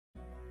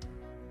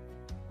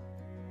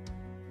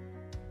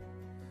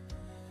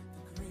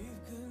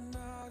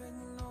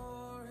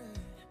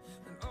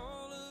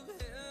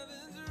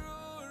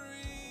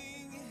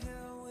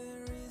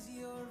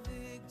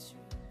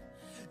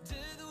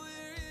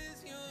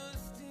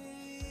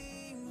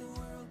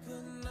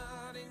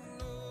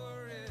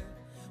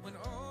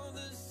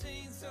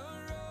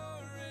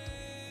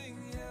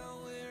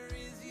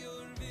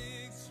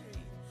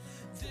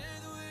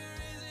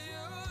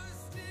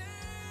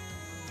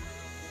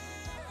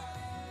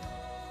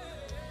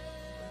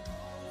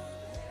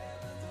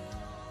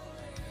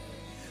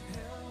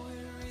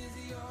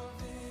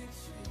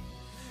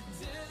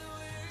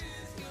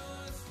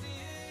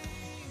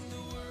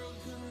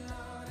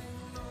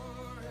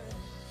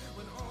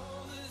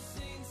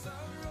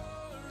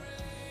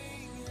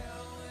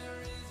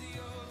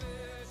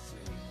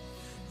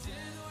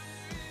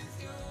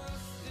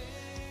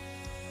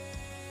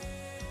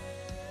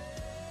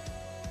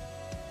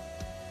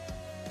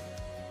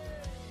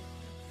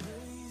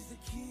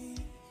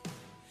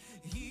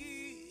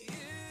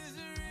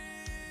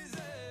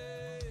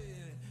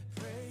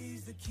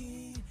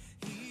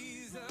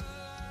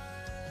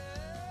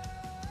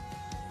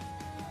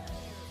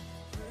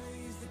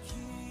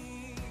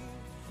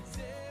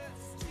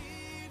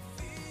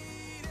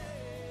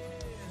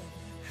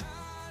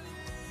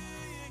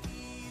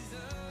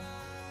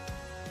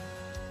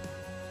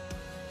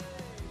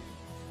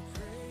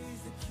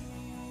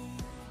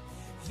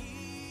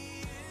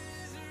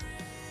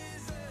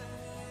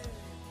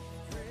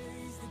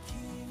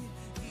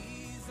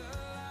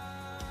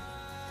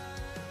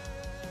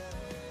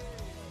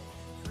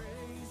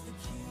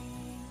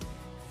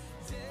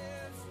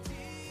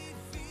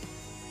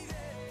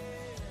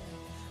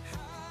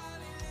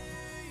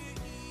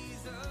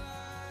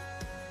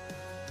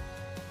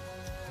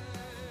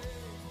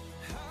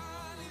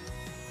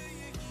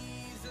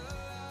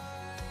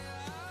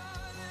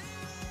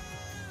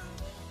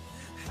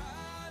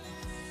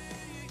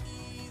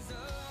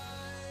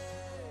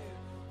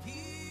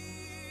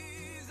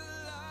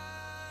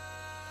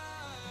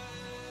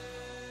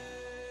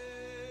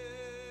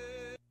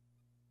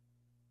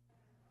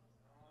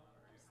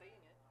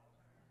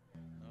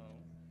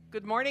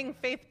Good morning,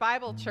 Faith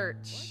Bible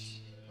Church.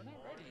 We're not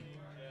ready.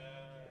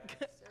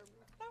 That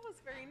was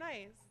very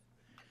nice.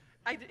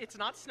 It's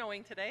not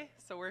snowing today,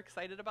 so we're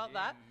excited about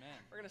that.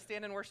 We're going to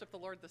stand and worship the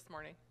Lord this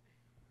morning.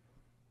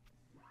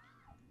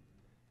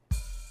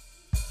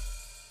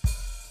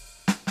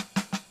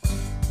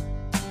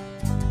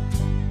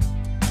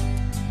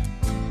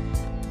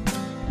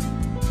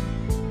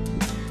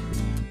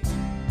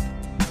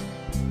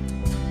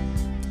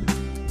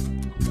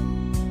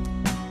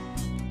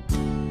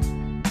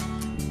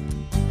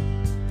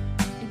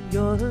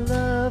 Your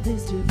love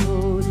is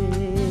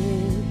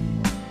devoted,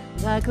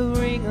 like a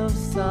ring of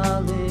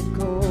solid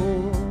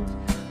gold,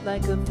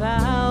 like a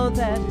vow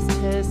that is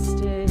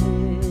tested,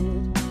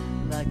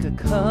 like a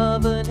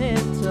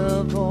covenant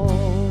of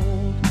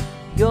old.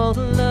 Your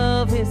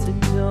love is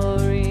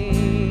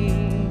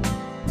enduring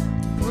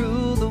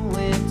through the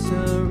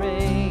winter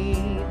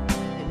rain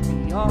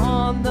and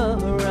beyond the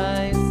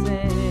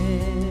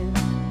horizon.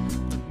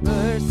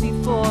 Mercy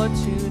for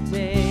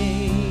today.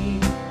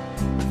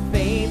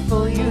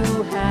 Faithful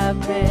you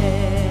have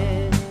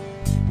been,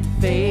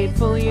 and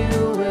faithful you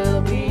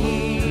will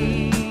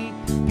be.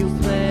 You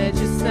pledge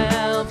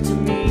yourself to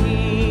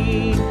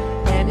me,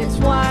 and it's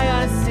why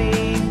I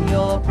sing.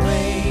 Your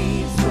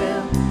praise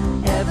will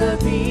ever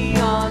be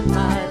on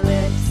my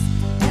lips,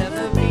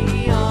 ever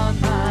be on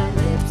my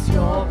lips.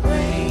 Your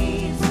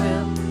praise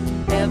will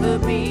ever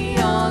be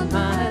on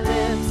my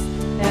lips,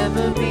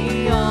 ever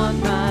be on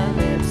my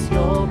lips.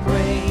 Your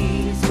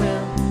praise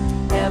will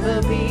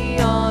ever be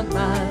on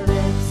my lips.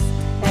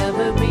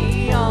 Ever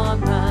be on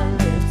my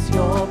lips,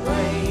 your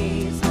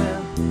praise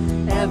will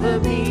ever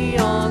be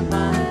on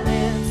my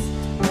lips,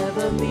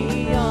 ever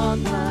be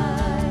on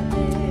my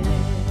lips.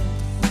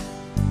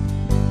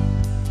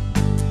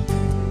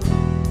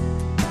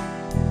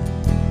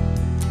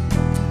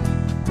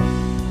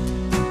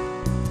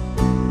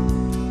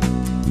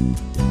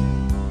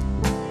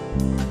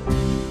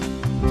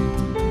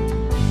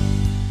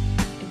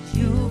 And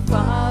you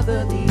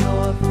father the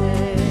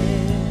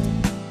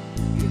orphan,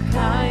 your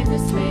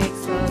kindness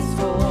makes us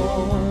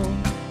whole,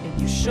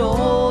 and you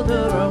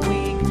shoulder our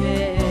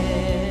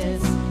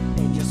weakness,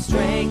 and your strength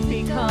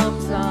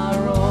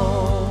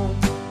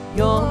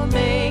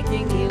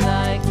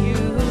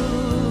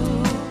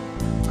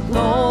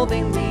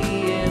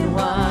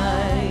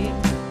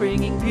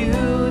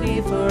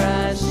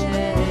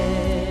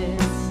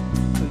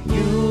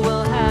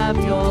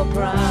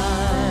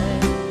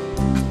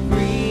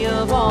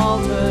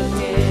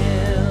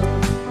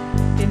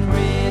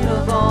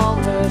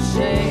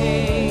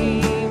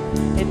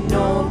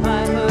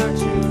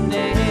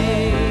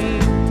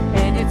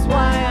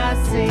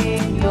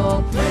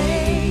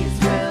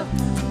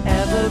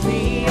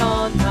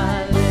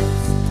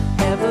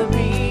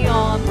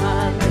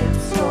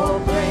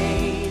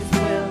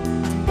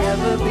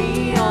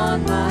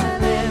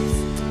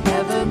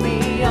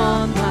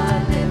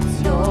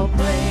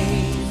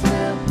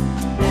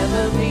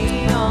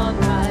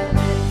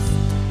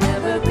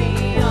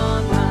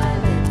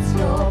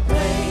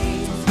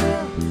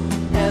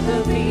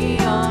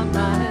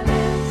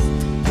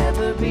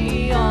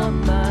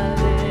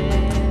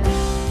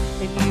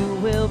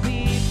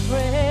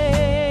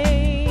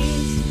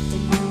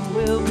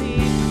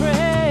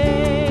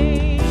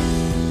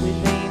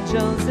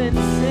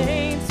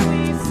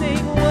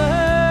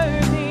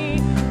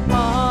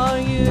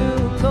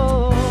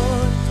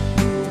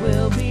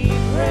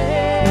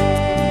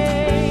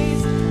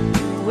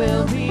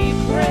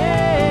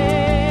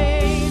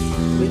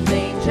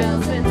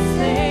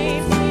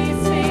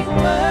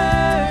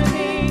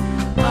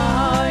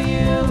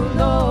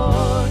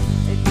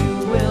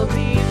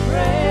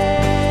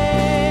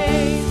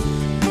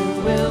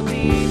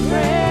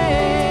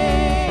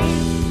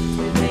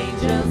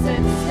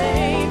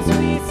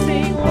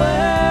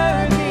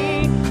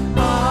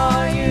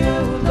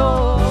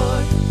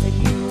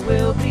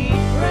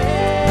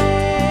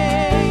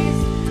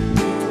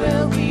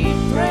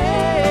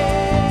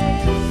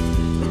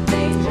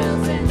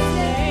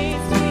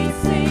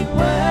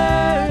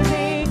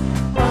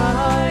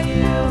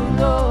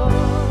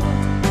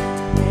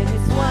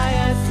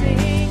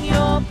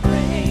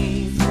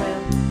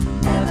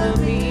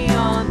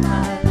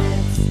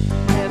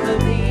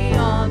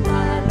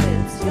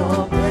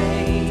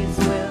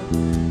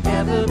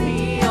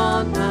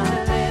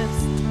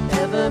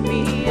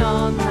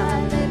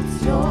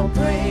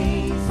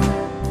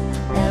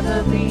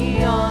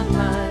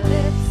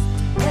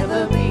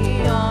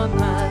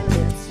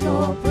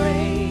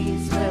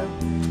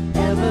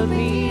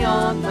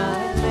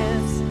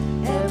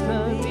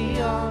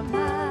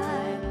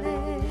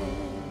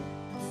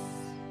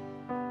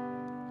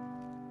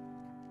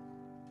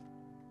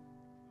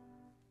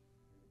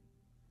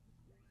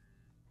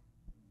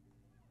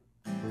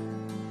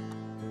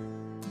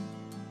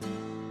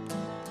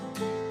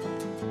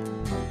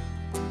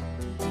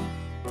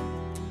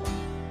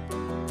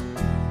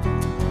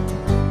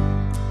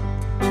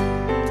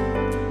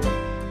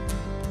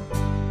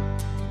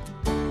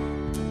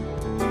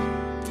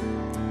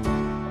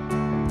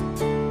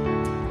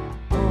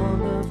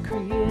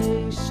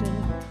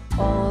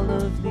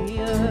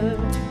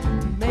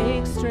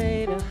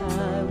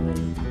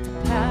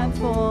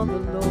before the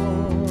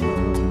Lord.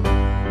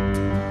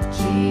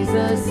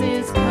 Jesus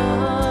is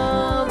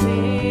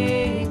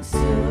coming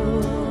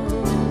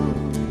soon.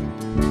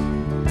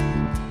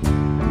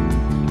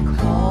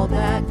 Call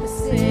back the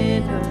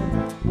sinner,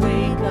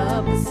 wake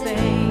up the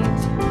saint.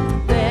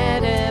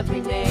 Let every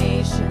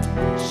nation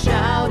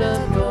shout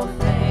of your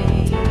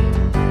fame.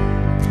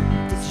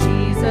 'Cause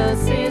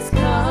Jesus is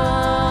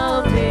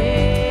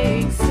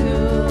coming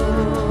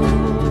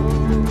soon.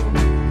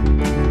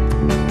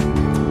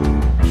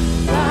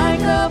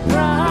 Like a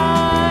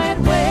bride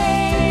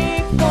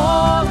waiting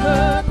for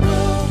her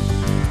groom,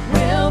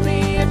 will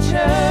be a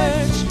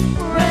church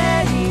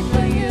ready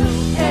for you.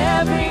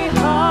 Every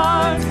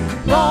heart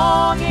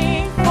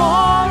longing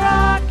for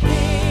our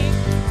King.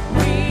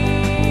 We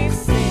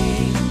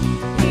sing,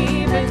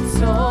 even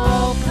so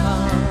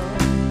come,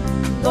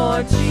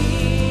 Lord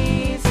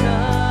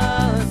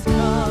Jesus,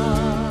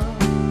 come.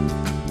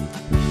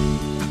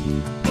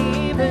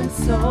 Even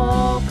so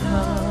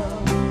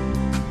come,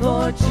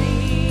 Lord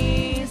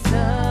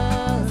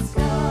Jesus,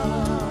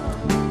 come.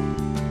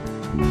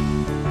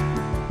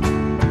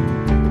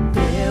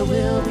 There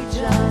will be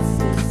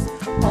justice,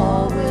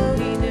 all will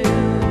be new.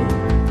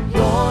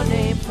 Your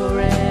name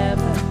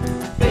forever,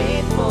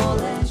 faithful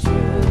and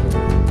true.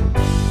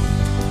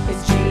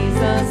 'Cause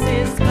Jesus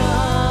is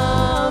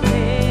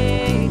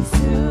coming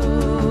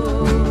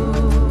soon.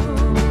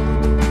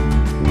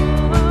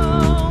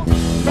 Oh,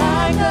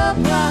 like a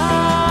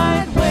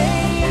bride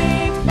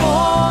waiting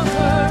for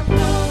her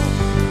groom,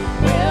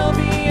 will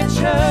be a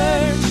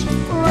church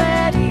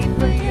ready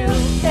for you.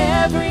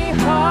 Every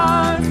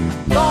heart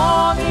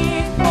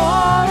longing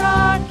for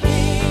our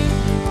King.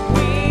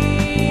 We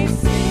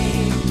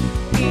sing,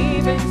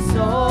 even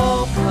so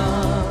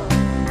come,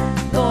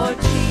 Lord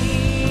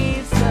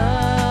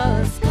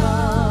Jesus,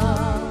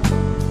 come.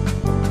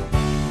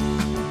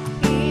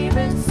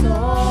 Even so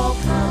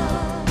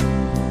come,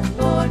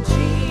 Lord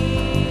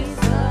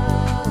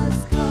Jesus,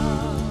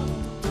 come.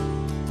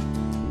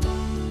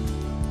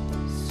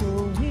 So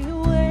we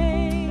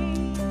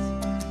wait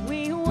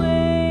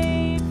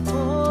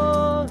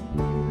for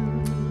you.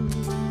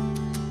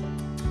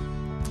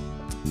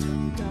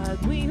 God,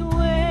 we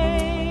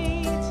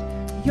wait,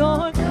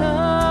 you're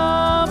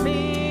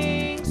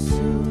coming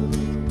soon.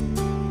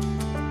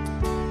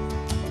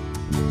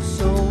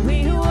 So we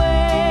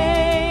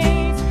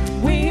wait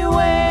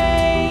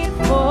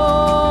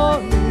for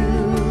you.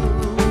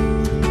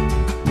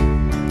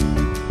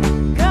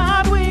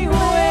 God, we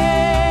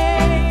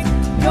wait,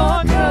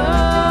 you're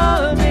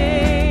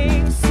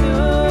coming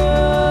soon.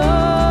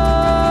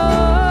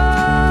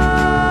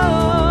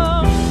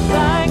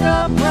 Like a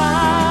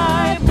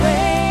bride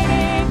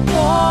waiting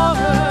for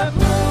her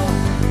groom,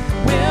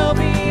 will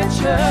be a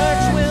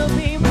church, will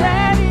be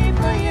ready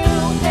for you.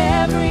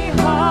 Every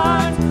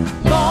heart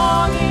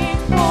longing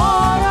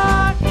for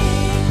our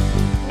King.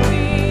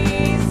 We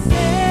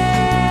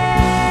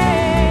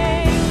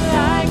sing,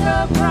 like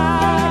a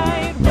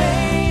bride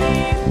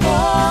waiting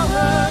for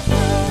her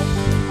groom,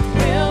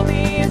 will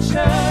be a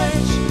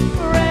church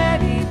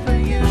ready for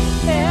you.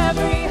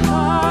 Every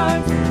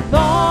heart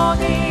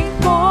longing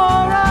for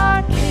our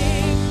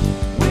King.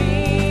 We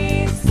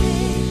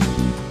sing,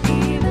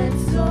 even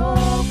so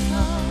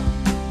come,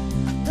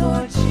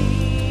 Lord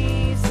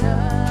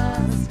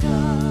Jesus,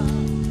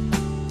 come.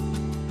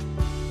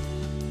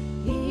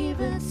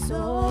 Even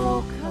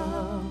so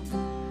come,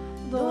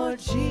 Lord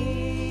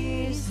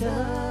Jesus,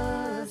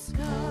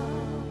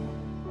 come.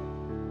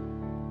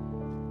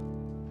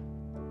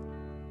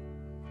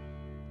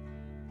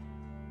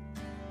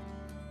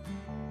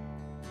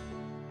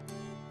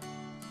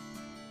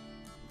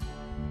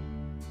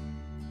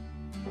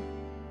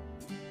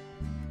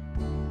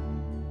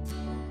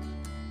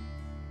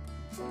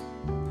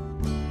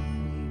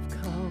 We've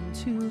come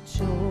to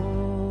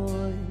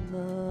join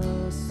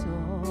the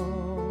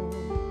song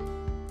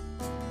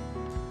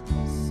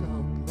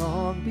sung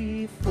long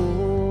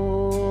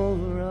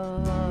before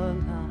our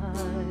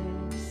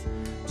lives,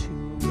 to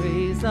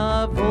raise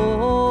our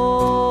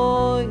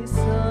voice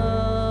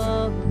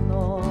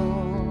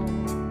along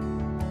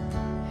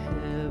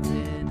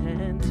heaven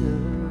and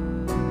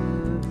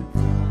earth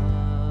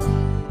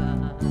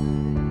alike.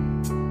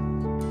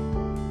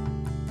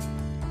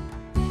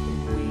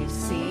 We've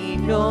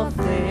seen your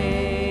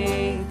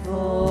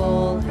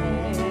faithful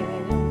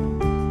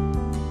hand,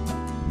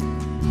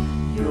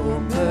 your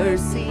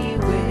mercy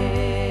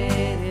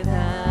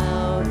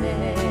without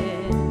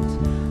end,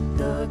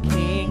 the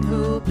King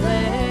who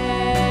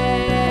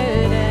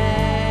bled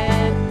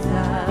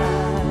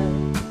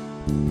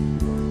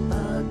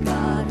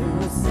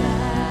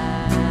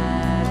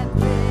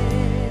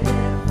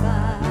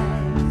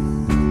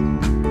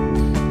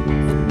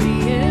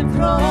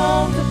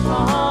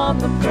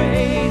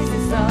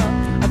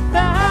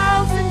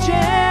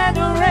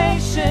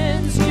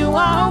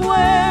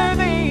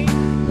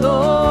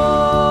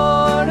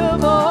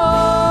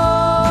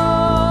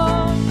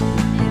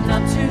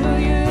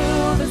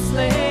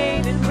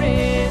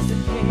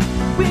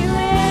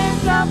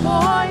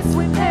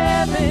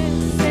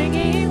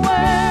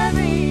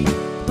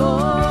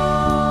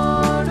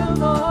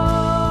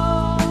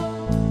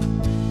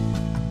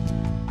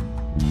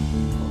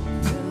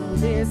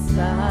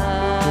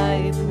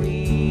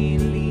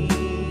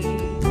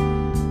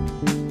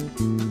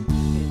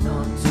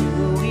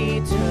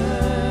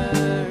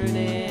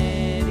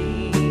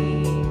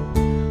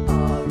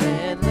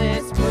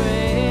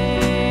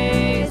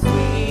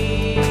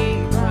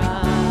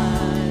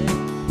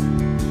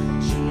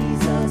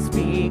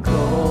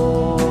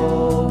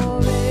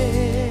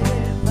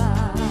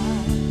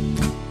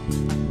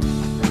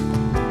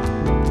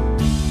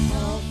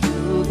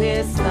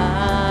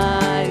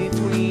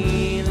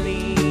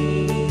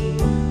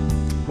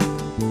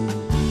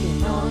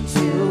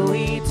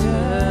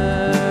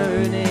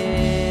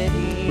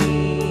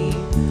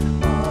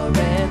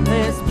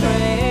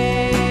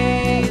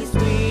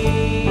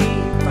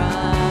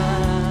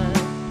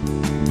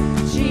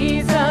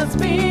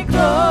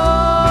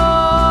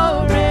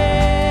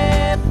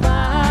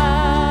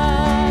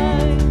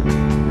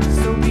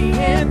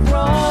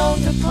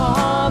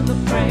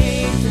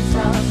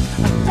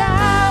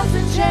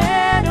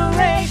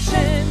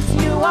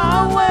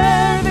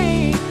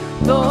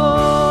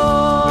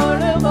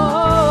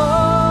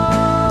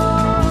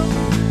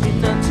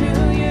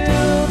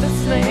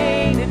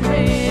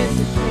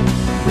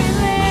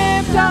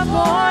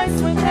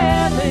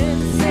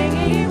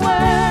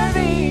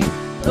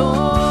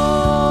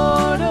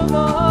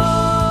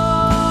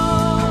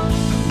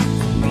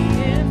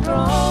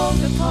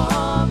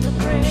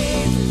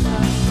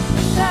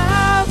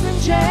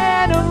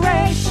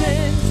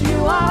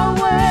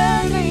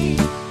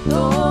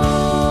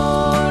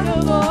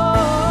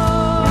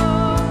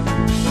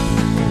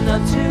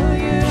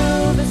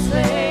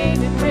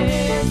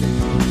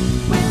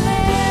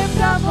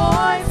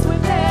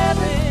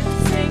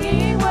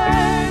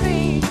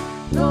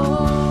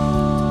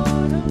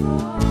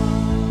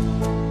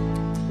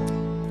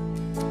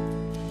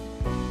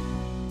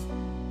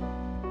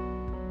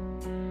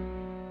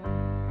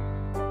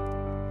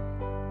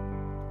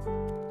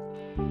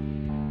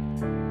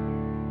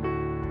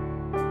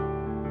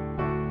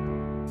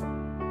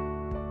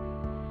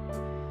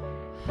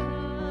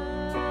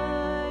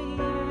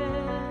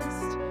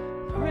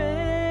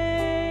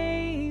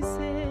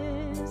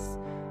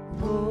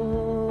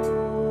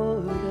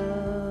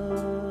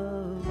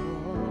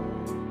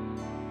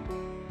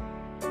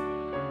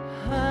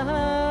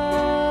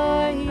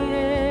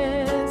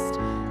highest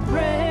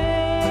praises,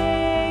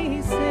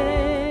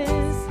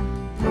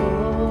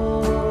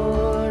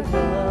 Lord of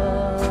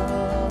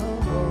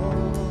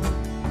all.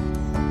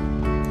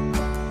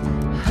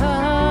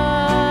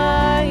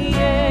 Highest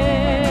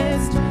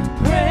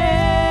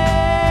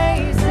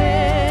praises,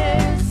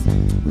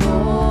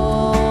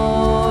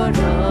 Lord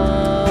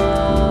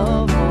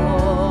of all.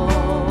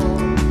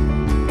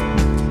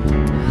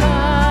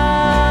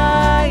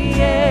 Highest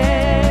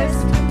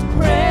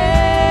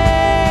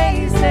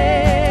praises,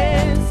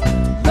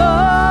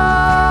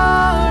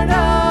 Lord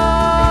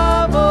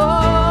of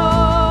all.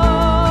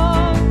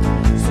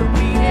 So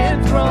be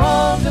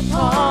enthroned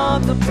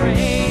upon the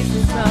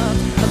praises of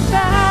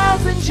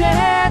 1,000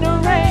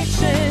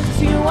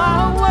 generations. You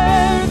are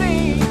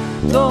worthy,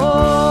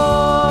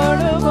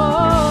 Lord of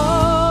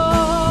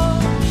all.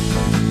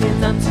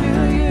 And unto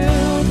you,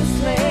 the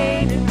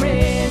slain and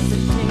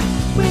risen King,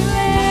 we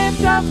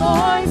lift our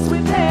voice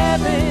with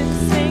heaven,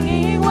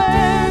 singing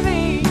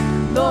worthy,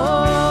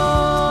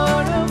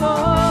 Lord of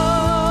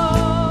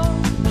all.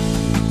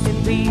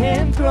 And be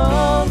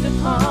enthroned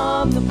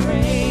upon the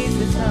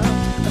praises of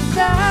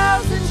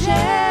 1,000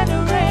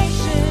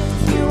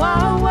 generations. You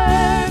are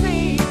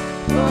worthy,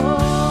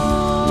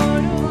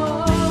 Lord of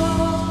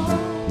all.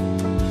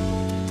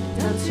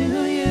 And unto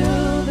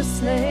you, the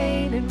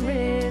slain and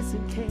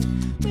risen King,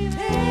 we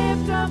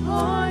lift our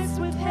voice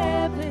with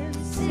heaven,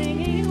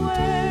 singing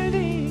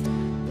worthy,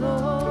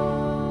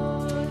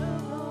 Lord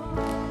of all.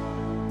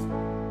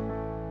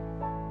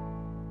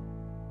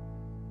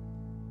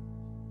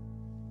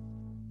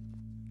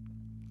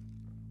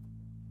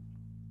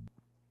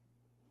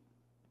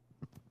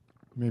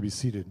 You may be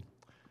seated.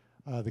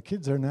 The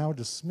kids are now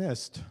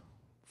dismissed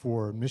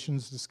for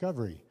missions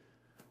discovery.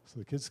 So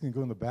the kids can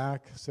go in the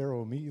back. Sarah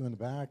will meet you in the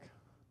back.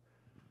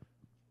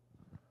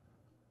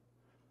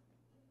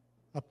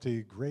 Up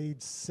to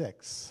grade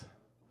 6.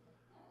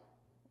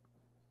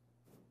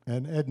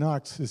 And Ed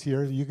Knox is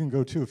here. You can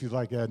go too if you'd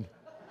like, Ed.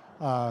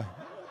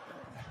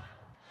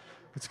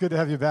 It's good to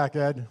have you back,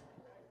 Ed.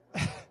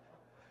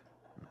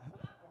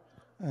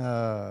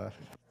 I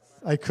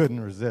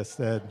couldn't resist,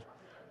 Ed.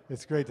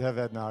 It's great to have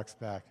Ed Knox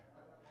back.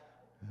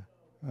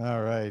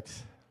 All right.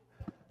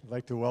 I'd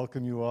like to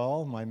welcome you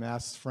all, my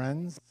Mass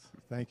friends.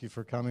 Thank you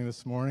for coming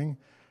this morning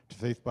to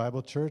Faith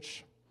Bible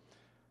Church.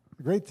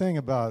 The great thing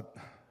about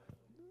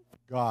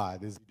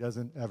God is He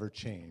doesn't ever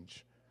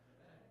change.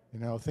 You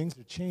know, things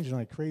are changing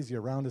like crazy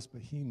around us,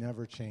 but He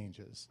never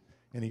changes.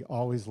 And He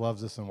always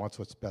loves us and wants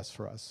what's best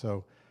for us.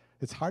 So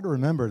it's hard to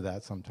remember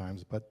that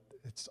sometimes, but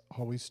it's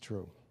always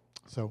true.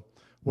 So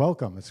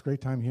welcome. It's a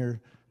great time here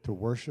to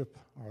worship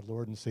our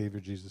Lord and Savior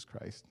Jesus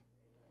Christ.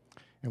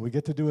 And we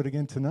get to do it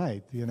again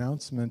tonight. The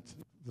announcement,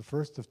 the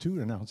first of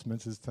 2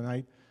 announcements is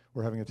tonight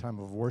we're having a time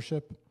of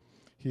worship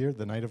here,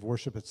 the night of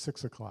worship at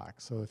 6 o'clock.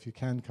 So if you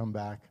can, come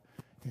back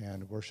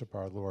and worship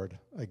our Lord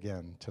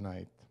again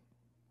tonight.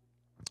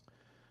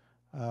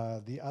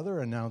 The other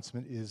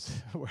announcement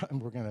is,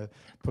 we're going to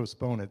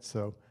postpone it,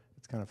 so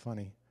it's kind of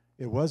funny.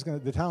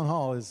 The town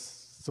hall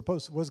was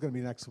going to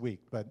be next week,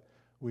 but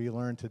we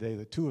learned today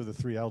that 2 of the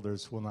 3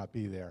 elders will not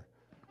be there.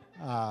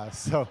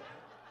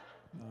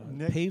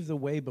 Pave the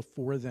way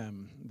before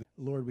them.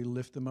 Lord, we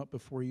lift them up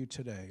before you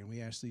today, and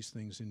we ask these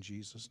things in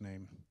Jesus'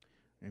 name.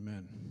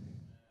 Amen.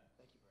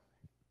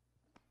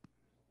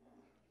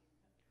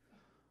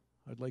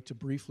 I'd like to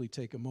briefly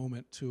take a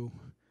moment to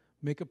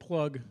make a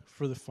plug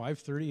for the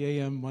 5:30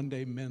 a.m.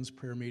 Monday men's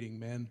prayer meeting.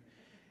 Men,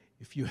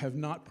 if you have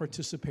not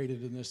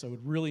participated in this, I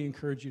would really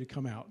encourage you to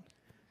come out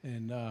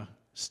and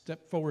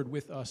step forward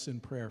with us in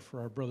prayer for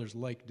our brothers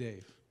like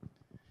Dave.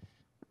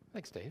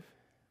 Thanks, Dave.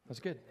 That's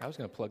good. I was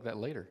going to plug that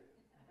later.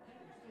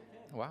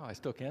 Wow, I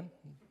still can.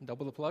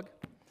 Double the plug.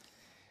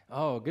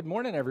 Oh, good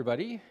morning,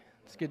 everybody.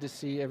 It's good to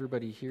see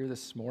everybody here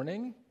this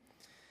morning.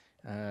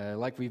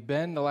 Like we've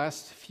been the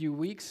last few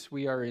weeks,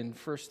 we are in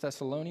 1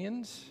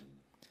 Thessalonians.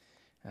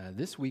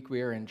 This week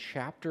we are in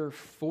chapter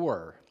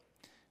 4.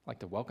 I'd like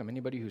to welcome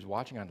anybody who's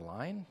watching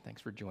online.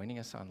 Thanks for joining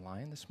us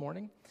online this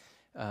morning.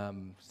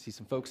 See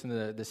some folks in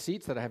the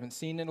seats that I haven't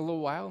seen in a little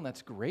while, and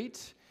that's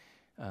great.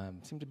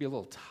 Seem to be a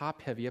little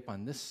top-heavy up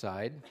on this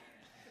side.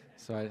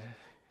 So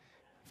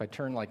if I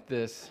turn like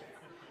this,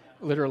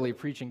 literally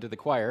preaching to the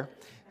choir.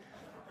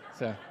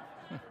 So,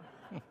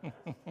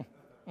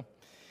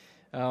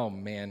 oh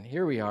man,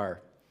 here we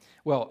are.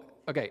 Well,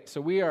 okay,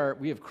 so we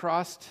have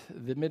crossed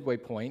the midway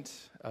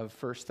point of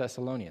 1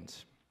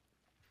 Thessalonians.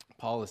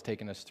 Paul has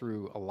taken us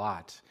through a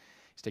lot.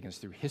 He's taken us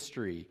through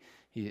history,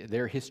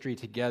 their history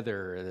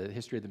together, the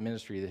history of the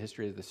ministry, the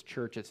history of this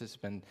church as it's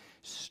been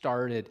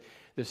started,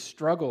 the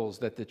struggles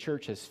that the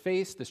church has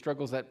faced, the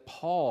struggles that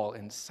Paul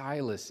and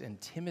Silas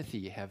and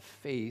Timothy have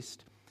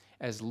faced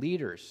as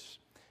leaders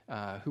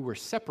who were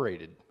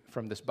separated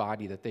from this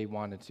body that they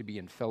wanted to be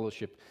in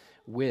fellowship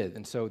with.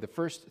 And so the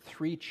first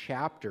 3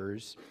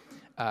 chapters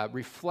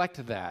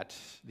reflect that,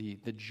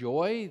 the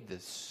joy, the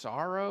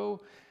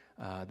sorrow,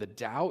 the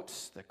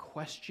doubts, the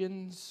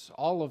questions,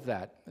 all of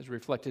that is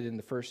reflected in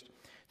the first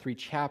 3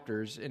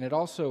 chapters. And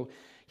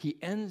he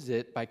ends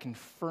it by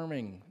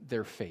confirming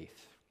their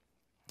faith,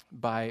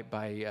 by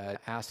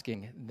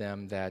asking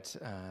them that,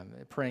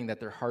 praying that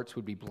their hearts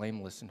would be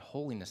blameless in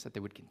holiness, that they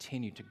would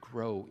continue to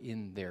grow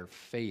in their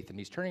faith. And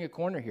he's turning a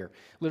corner here,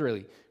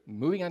 literally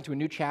moving on to a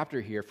new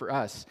chapter here for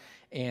us.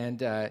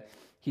 And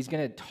he's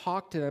going to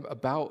talk to them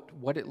about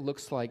what it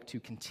looks like to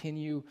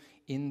continue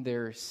in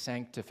their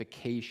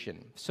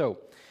sanctification. So,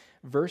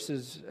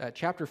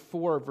 chapter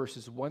 4,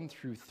 verses 1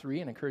 through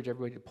 3, and I encourage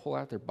everybody to pull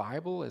out their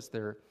Bible as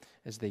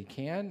they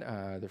can,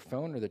 their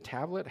phone or their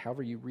tablet,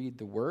 however you read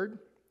the Word.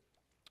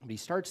 But he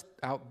starts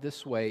out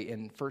this way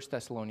in 1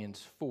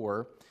 Thessalonians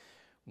 4,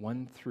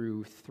 1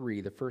 through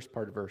 3, the first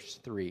part of verse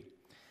 3.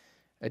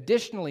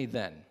 Additionally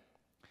then,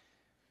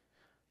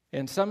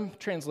 in some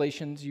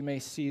translations you may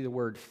see the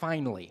word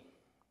finally.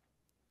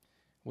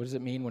 What does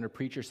it mean when a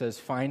preacher says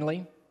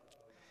finally?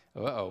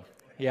 Uh-oh.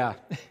 Yeah.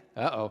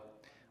 Uh-oh.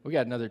 We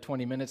got another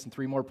 20 minutes and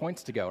 3 more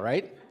points to go,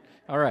 right?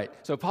 All right.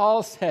 So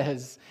Paul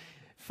says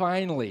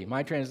finally.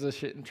 My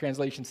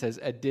translation says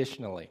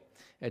additionally.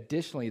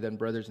 Additionally, then,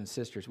 brothers and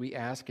sisters, we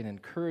ask and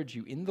encourage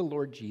you in the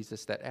Lord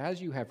Jesus that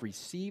as you have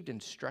received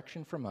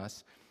instruction from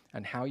us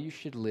on how you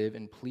should live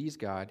and please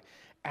God,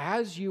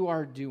 as you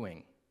are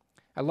doing.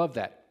 I love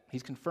that.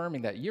 He's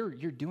confirming that you're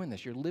doing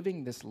this. You're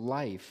living this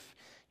life.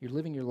 You're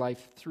living your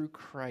life through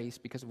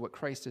Christ because of what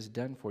Christ has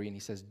done for you. And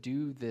he says,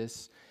 do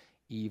this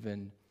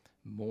even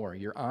more.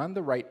 You're on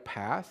the right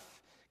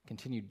path.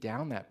 Continue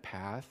down that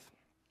path,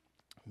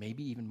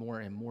 maybe even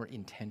more and more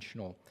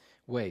intentional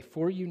way.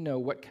 For you know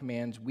what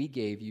commands we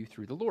gave you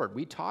through the Lord.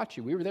 We taught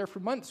you. We were there for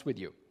months with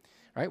you,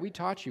 right? We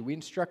taught you. We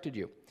instructed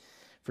you.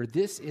 For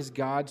this is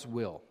God's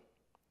will.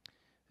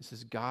 This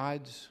is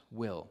God's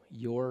will,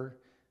 your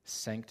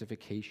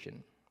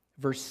sanctification.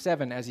 Verse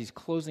 7, as he's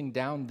closing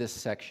down this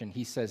section,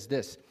 he says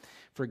this,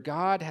 for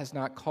God has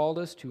not called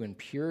us to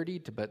impurity,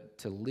 but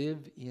to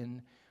live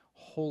in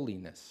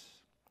holiness.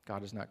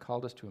 God has not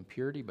called us to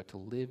impurity, but to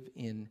live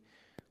in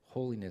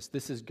holiness.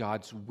 This is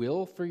God's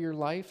will for your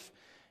life,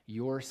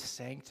 your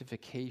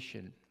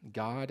sanctification.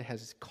 God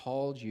has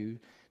called you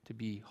to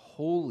be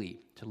holy,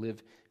 to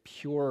live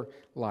pure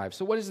lives.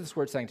 So what is this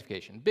word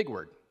sanctification? Big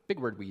word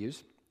we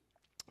use.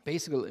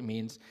 Basically, it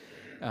means,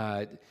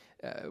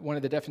 one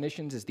of the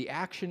definitions is the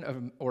action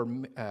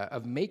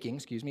of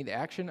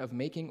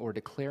making or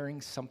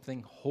declaring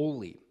something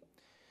holy.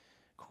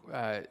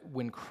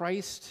 When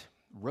Christ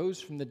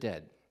rose from the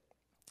dead,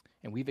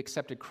 and we've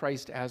accepted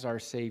Christ as our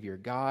Savior,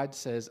 God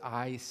says,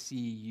 I see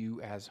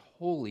you as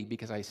holy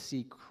because I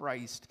see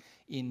Christ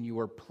in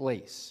your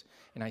place,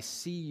 and I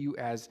see you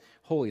as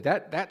holy.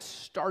 That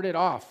started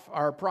off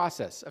our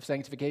process of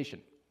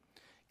sanctification.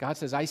 God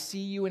says, I see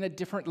you in a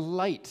different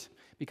light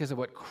because of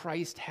what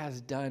Christ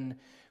has done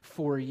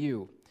for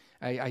you.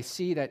 I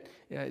see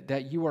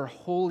that you are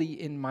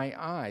holy in my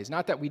eyes.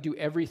 Not that we do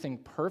everything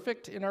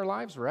perfect in our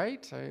lives,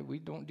 right? We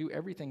don't do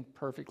everything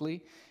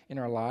perfectly in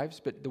our lives,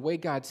 but the way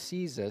God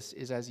sees us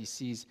is as he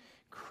sees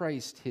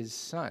Christ, his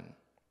Son.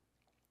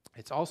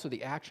 It's also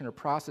the action or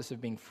process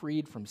of being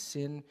freed from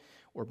sin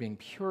or being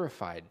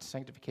purified,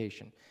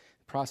 sanctification.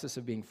 The process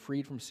of being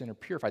freed from sin or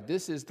purified.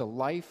 This is the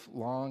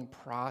lifelong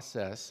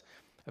process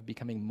of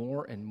becoming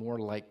more and more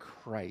like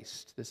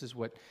Christ. This is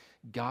what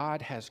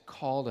God has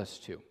called us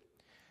to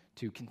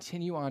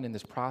continue on in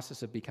this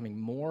process of becoming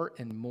more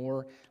and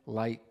more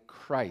like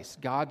Christ.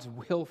 God's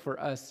will for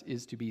us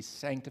is to be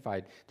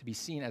sanctified, to be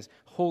seen as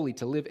holy,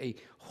 to live a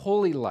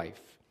holy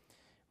life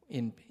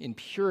in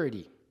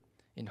purity,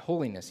 in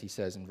holiness, he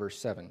says in verse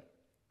 7.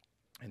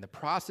 And the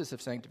process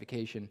of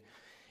sanctification,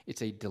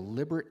 it's a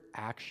deliberate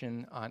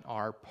action on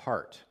our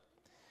part.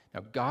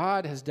 Now,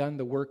 God has done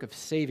the work of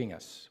saving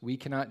us. We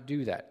cannot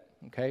do that,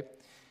 okay?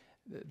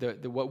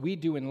 What we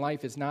do in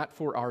life is not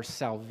for our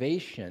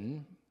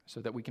salvation, so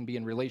that we can be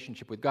in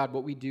relationship with God.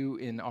 What we do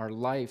in our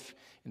life,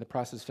 in the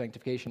process of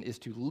sanctification, is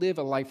to live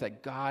a life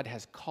that God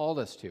has called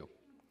us to,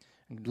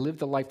 and live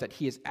the life that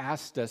he has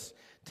asked us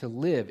to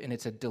live, and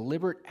it's a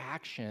deliberate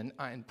action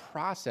and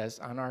process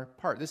on our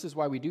part. This is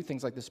why we do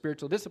things like the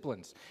spiritual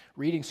disciplines,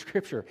 reading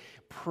Scripture,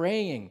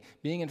 praying,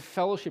 being in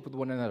fellowship with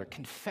one another,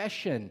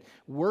 confession,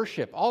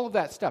 worship. All of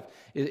that stuff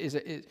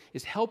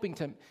is helping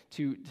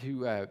to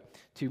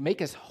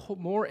make us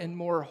more and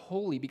more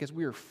holy because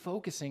we are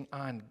focusing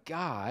on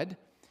God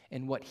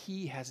and what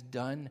he has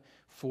done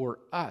for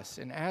us.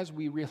 And as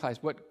we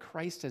realize what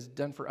Christ has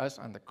done for us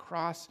on the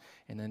cross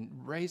and then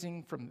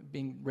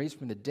being raised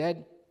from the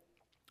dead,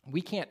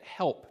 we can't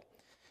help,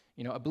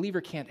 a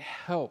believer can't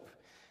help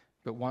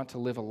but want to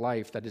live a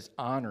life that is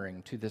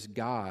honoring to this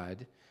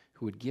God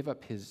who would give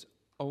up his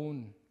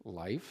own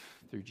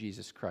life through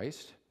Jesus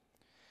Christ,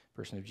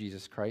 person of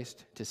Jesus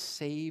Christ, to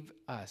save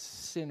us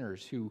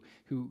sinners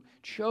who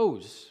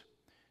chose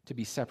to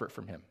be separate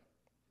from him,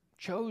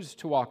 chose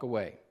to walk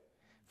away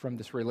from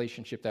this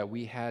relationship that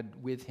we had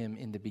with him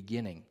in the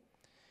beginning.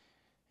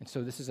 And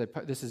so this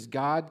is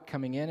God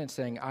coming in and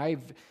saying,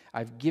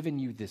 I've given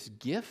you this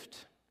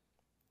gift.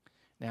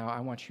 Now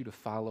I want you to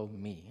follow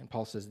me. And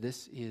Paul says,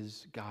 this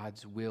is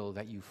God's will,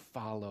 that you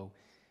follow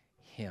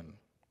him.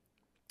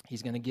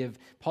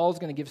 Paul's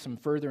going to give some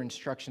further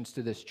instructions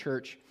to this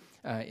church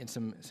in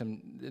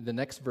the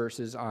next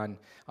verses on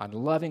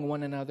loving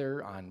one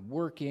another, on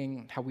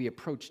working, how we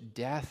approach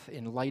death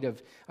in light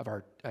of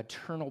our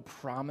eternal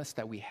promise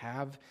that we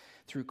have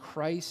through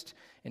Christ,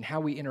 and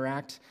how we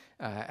interact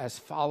as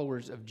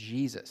followers of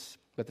Jesus.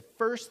 But the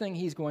first thing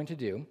he's going to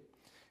do,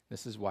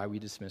 this is why we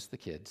dismissed the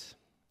kids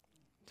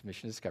to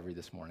Mission Discovery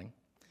this morning,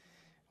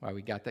 why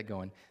we got that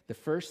going. The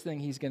first thing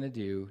he's going to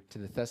do to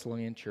the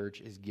Thessalonian church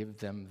is give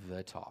them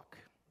the talk.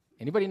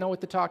 Anybody know what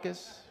the talk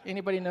is?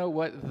 Anybody know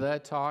what the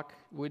talk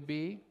would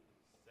be?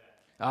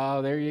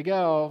 Oh, there you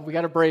go. We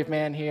got a brave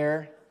man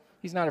here.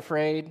 He's not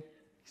afraid.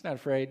 He's not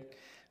afraid.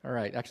 All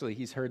right. Actually,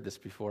 he's heard this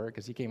before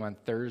because he came on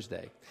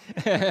Thursday.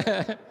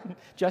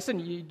 Justin,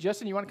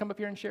 you want to come up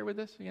here and share with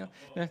us? You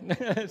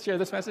know, share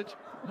this message.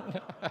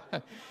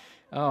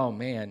 Oh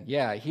man,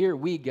 yeah. Here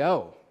we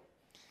go.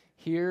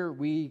 Here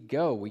we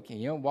go. We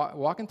can,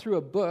 walking through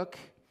a book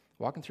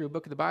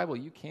of the Bible,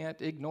 you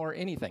can't ignore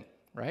anything,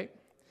 right?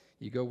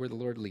 You go where the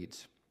Lord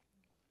leads.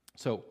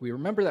 So we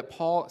remember that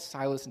Paul,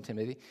 Silas, and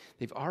Timothy,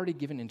 they've already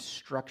given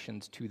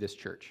instructions to this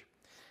church,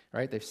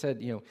 right? They've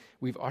said,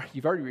 you've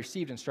already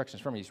received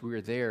instructions from us. We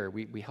were there.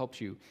 We helped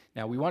you.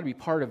 Now we want to be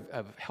part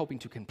of helping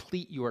to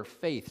complete your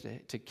faith,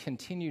 to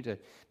continue to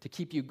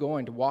keep you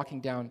going, to walking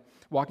down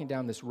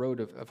this road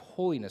of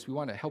holiness. We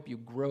want to help you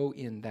grow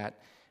in that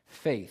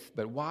faith.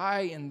 But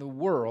why in the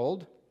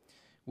world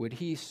would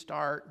he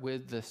start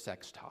with the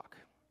sex talk?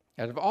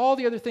 Out of all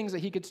the other things that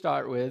he could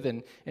start with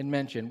and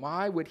mention,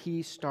 why would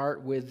he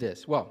start with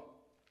this? Well,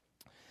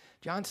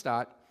 John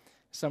Stott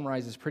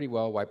summarizes pretty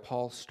well why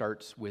Paul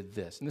starts with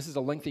this. And this is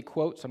a lengthy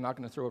quote, so I'm not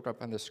going to throw it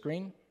up on the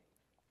screen.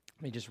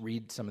 Let me just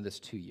read some of this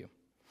to you.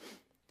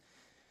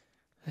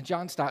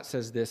 John Stott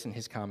says this in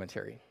his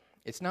commentary.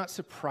 It's not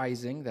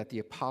surprising that the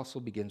apostle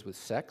begins with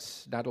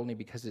sex, not only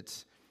because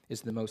it's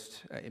the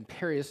most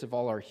imperious of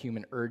all our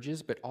human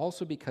urges, but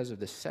also because of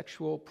the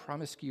sexual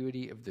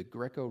promiscuity of the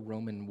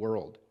Greco-Roman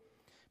world.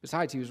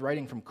 Besides, he was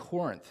writing from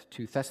Corinth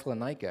to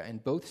Thessalonica,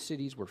 and both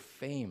cities were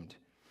famed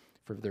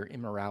for their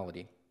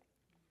immorality.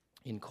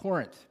 In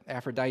Corinth,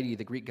 Aphrodite,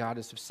 the Greek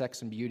goddess of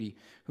sex and beauty,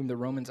 whom the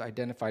Romans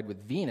identified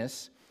with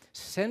Venus,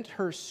 sent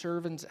her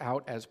servants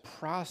out as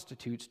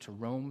prostitutes to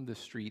roam the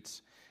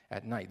streets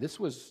at night. This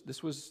was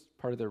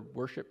part of their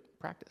worship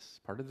practice,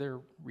 part of their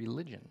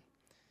religion.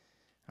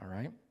 All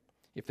right?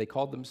 If they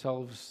called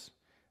themselves,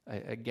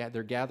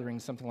 they're gathering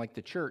something like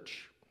the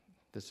church,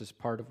 this is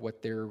part of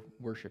what they're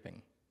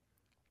worshiping.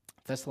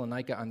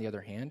 Thessalonica, on the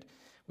other hand,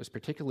 was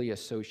particularly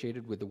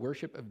associated with the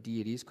worship of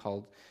deities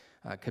called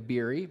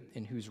Kabiri,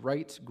 in whose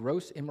rites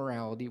gross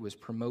immorality was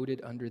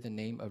promoted under the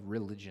name of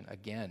religion.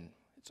 Again,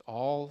 it's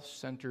all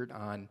centered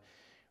on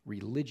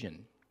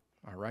religion,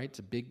 all right? It's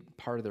a big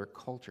part of their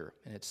culture,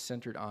 and it's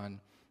centered on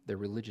their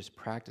religious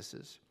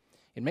practices.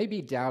 It may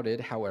be doubted,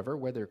 however,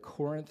 whether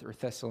Corinth or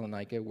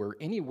Thessalonica were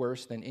any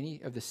worse than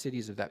any of the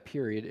cities of that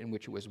period in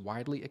which it was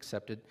widely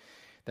accepted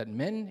that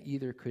men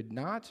either could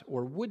not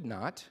or would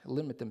not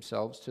limit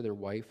themselves to their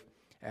wife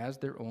as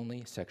their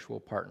only sexual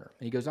partner.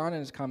 And he goes on in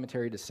his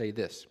commentary to say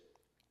this.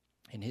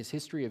 In his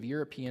History of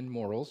European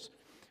Morals,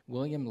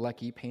 William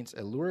Lecky paints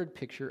a lurid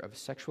picture of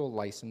sexual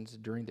license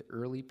during the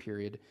early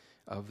period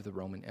of the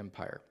Roman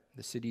Empire.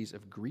 The cities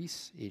of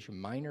Greece, Asia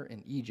Minor,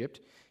 and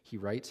Egypt, he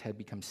writes, had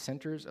become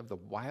centers of the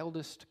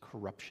wildest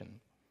corruption.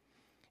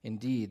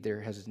 Indeed,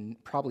 there has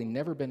probably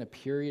never been a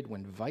period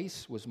when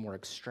vice was more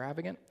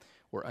extravagant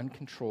or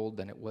uncontrolled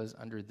than it was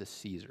under the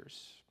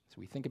Caesars. So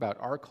we think about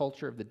our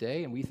culture of the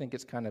day, and we think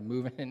it's kind of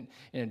moving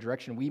in a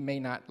direction we may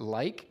not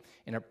like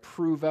and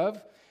approve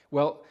of.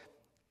 Well,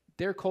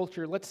 their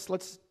culture,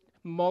 let's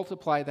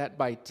multiply that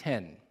by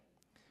 10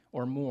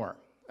 or more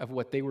of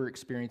what they were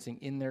experiencing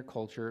in their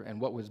culture and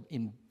what was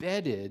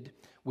embedded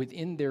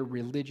within their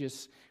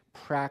religious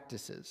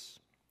practices.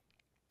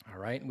 All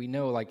right, and we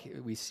know, like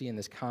we see in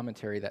this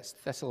commentary, that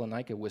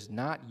Thessalonica was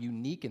not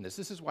unique in this.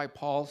 This is why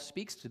Paul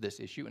speaks to this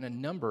issue in a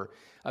number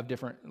of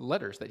different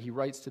letters that he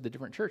writes to the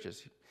different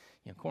churches.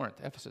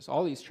 Corinth, Ephesus,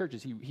 all these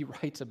churches, he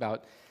writes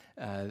about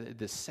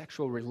the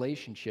sexual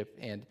relationship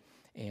and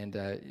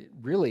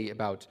really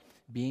about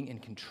being in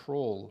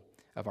control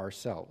of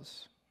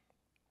ourselves.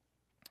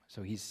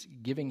 So he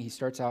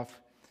starts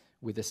off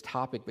with this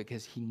topic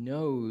because he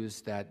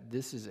knows that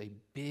this is a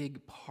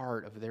big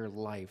part of their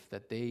life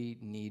that they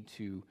need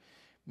to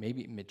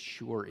maybe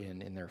mature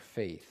in their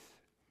faith.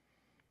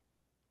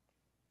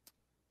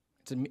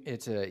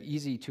 It's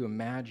easy to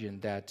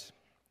imagine that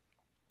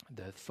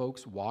the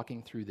folks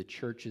walking through the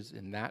churches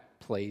in that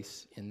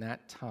place, in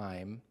that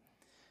time,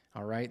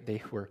 all right,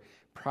 they were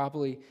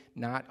probably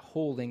not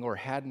holding or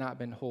had not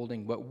been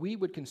holding what we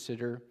would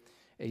consider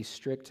a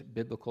strict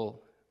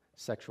biblical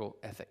sexual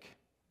ethic.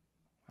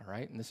 All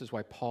right, and this is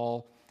why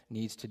Paul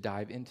needs to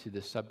dive into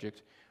this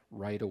subject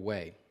right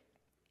away.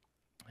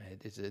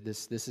 This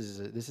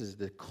is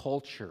the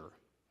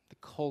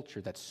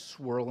culture that's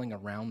swirling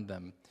around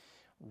them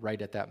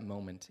right at that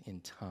moment in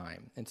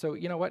time. And so,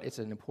 you know what? It's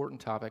an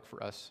important topic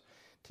for us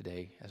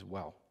today as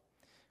well.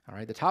 All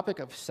right, the topic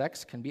of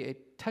sex can be a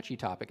touchy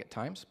topic at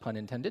times, pun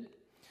intended.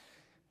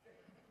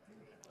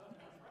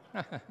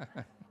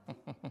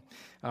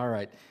 All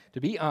right, to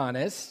be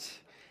honest,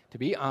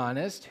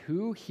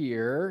 who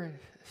here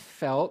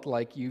felt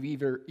like you've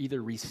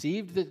either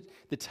received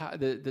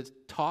the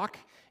talk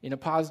in a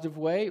positive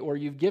way, or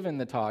you've given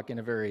the talk in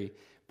a very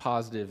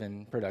positive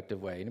and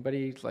productive way?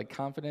 Anybody like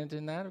confident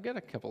in that? I've got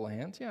a couple of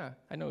hands. Yeah,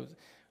 I know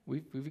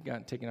we've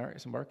taken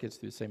some of our kids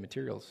through the same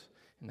materials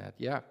in that.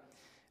 Yeah,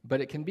 but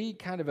it can be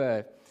kind of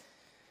a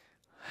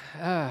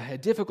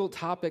difficult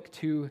topic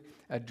to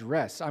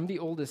address. I'm the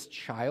oldest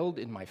child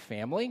in my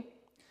family,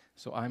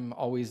 so I'm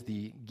always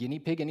the guinea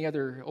pig. Any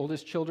other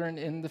oldest children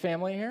in the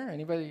family here?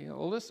 Anybody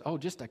oldest? Oh,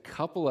 just a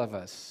couple of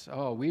us.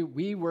 Oh,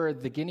 we were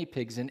the guinea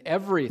pigs in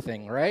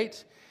everything,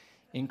 right?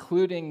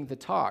 Including the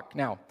talk.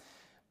 Now,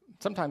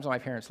 sometimes my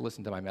parents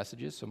listen to my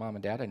messages, so Mom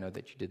and Dad, I know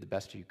that you did the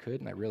best you could,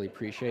 and I really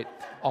appreciate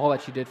all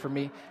that you did for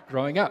me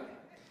growing up.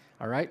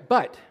 All right?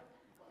 But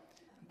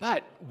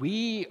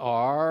we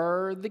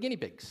are the guinea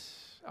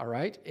pigs. All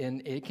right?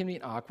 And it can be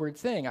an awkward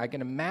thing. I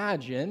can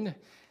imagine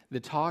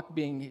the talk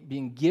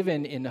being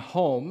given in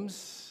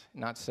homes,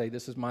 not to say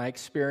this is my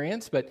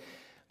experience, but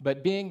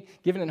being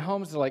given in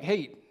homes, they're like,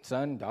 hey,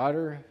 son,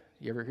 daughter,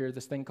 you ever hear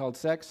this thing called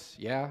sex?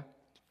 Yeah?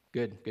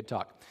 Good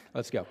talk.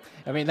 Let's go.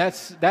 I mean,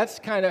 that's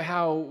kind of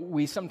how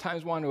we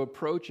sometimes want to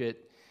approach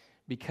it,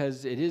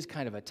 because it is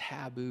kind of a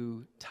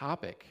taboo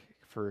topic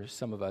for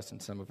some of us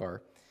and some of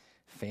our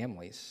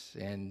families.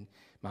 And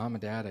Mom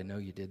and Dad, I know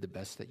you did the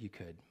best that you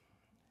could.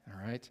 All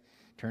right?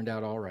 Turned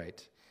out all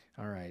right.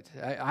 All right.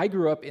 I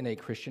grew up in a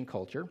Christian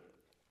culture.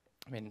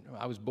 I mean,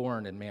 I was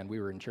born and, man, we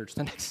were in church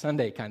the next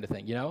Sunday kind of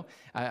thing, you know?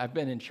 I've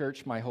been in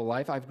church my whole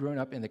life. I've grown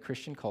up in the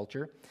Christian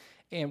culture.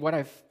 And what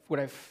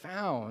I've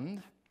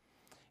found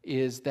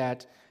is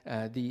that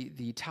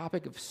the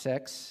topic of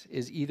sex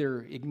is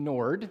either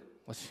ignored.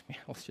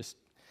 Let's just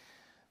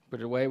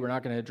put it away. We're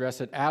not going to address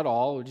it at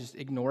all. We'll just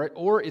ignore it.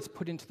 Or it's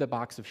put into the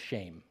box of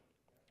shame.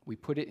 We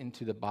put it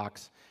into the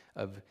box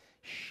of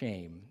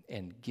shame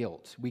and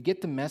guilt. We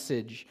get the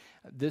message.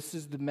 This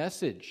is the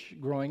message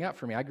growing up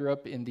for me. I grew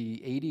up in the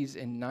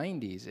 80s and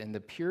 90s, and the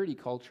purity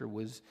culture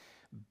was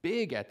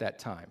big at that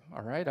time,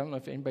 all right? I don't know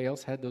if anybody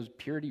else had those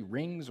purity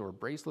rings or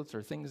bracelets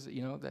or things,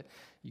 you know, that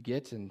you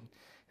get and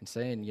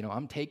saying, you know,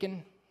 I'm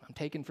taken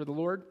for the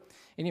Lord.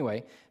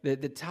 Anyway,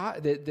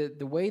 the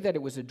way that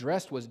it was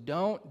addressed was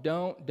don't.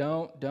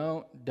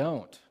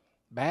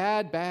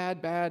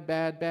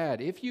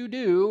 Bad. If you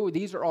do,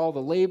 these are all the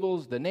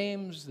labels, the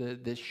names,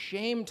 the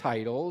shame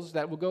titles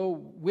that will go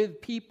with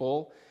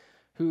people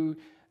who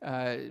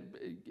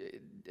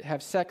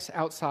have sex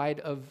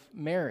outside of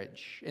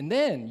marriage. And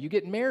then you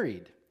get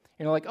married.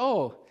 And you're like,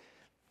 oh,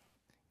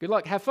 good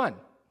luck, have fun.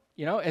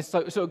 You know, and so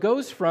it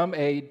goes from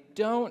a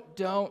don't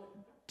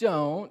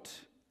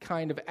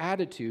kind of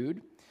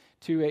attitude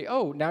to a,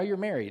 oh, now you're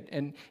married.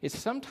 And it's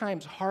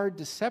sometimes hard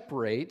to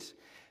separate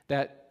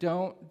that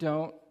don't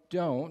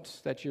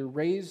that you're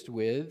raised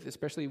with,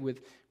 especially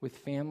with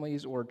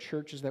families or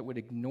churches that would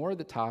ignore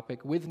the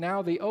topic, with now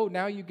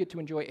you get to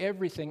enjoy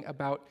everything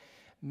about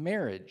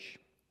marriage.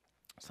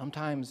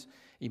 Sometimes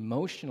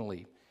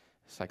emotionally,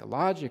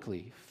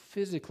 psychologically,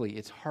 physically,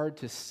 it's hard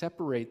to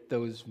separate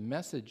those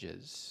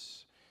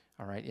messages,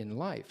 all right, in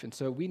life. And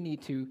so we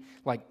need to,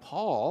 like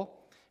Paul,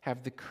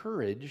 have the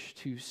courage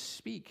to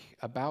speak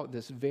about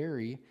this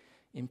very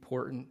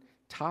important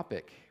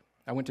topic.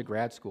 I went to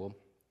grad school,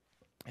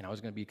 and I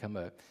was going to become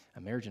a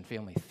marriage and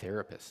family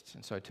therapist.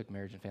 And so I took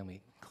marriage and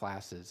family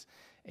classes,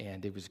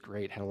 and it was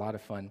great. Had a lot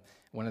of fun.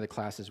 One of the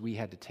classes we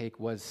had to take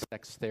was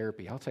sex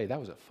therapy. I'll tell you, that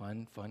was a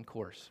fun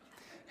course.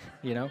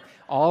 You know,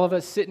 all of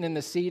us sitting in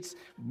the seats,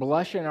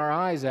 blushing our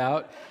eyes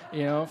out,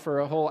 you know,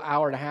 for a whole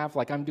hour and a half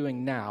like I'm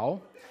doing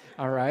now,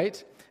 all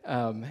right?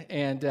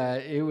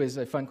 It was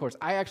a fun course.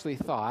 I actually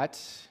thought,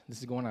 this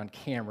is going on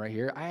camera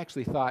here,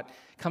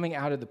 coming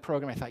out of the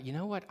program, I thought, you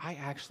know what, I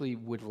actually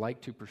would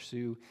like to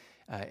pursue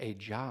a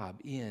job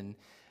in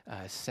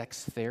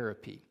sex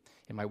therapy.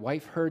 And my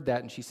wife heard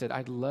that, and she said,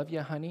 I'd love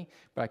you, honey,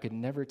 but I could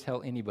never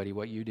tell anybody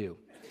what you do.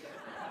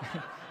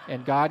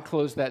 And God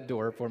closed that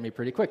door for me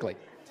pretty quickly.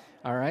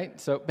 All right?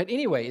 So, but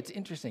anyway, it's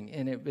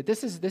interesting. But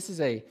this is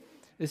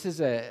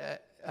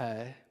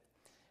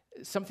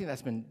something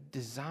that's been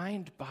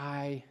designed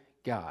by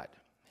God.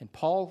 And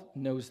Paul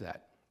knows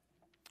that.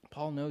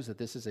 Paul knows that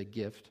this is a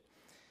gift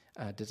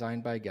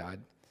designed by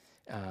God.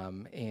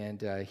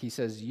 He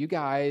says, you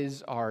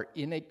guys are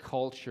in a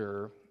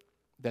culture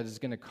that is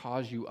going to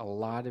cause you a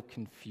lot of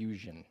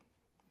confusion,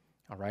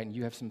 all right? And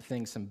you have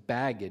some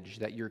baggage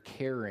that you're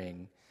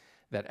carrying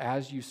that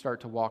as you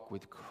start to walk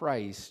with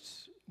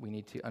Christ, we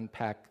need to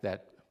unpack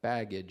that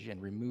baggage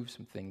and remove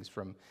some things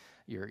from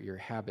your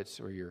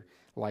habits or your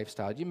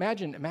lifestyle. You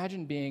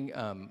imagine being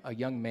a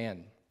young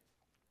man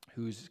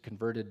who's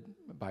converted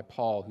by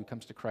Paul, who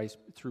comes to Christ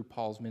through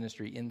Paul's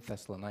ministry in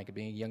Thessalonica,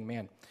 being a young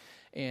man.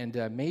 And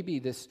maybe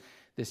this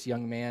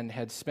young man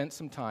had spent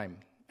some time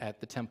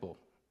at the temple,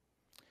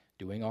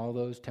 doing all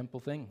those temple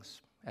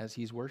things as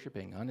he's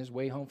worshiping on his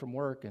way home from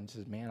work, and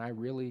says, man, I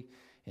really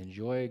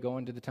enjoy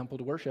going to the temple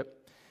to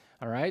worship,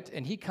 all right?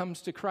 And he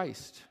comes to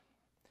Christ.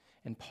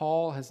 And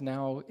Paul has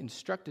now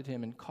instructed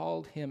him and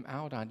called him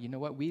out on, you know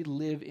what, we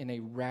live in a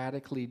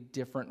radically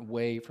different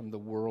way from the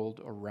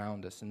world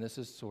around us, and this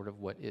is sort of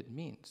what it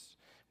means.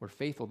 We're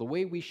faithful. The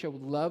way we show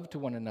love to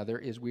one another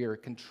is we are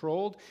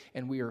controlled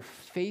and we are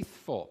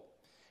faithful.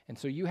 And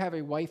so you have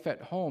a wife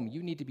at home,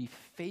 you need to be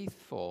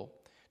faithful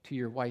to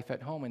your wife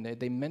at home, and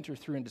they mentor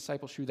through and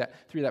disciple through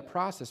that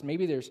process.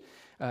 Maybe there's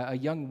a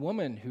young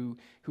woman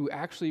who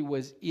actually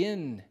was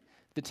in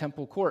the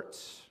temple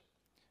courts,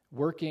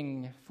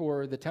 working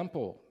for the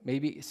temple,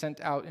 maybe sent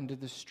out into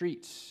the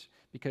streets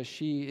because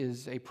she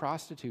is a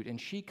prostitute, and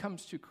she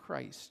comes to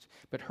Christ.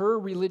 But her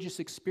religious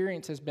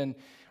experience has been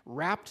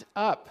wrapped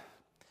up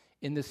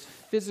in this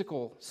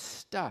physical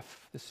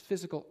stuff, this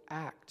physical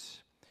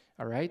act,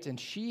 all right? And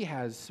she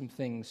has some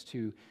things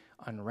to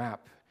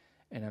unwrap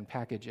and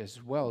unpackage,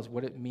 as well as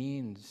what it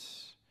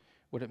means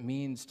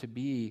to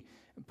be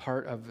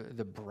part of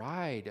the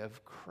bride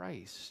of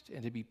Christ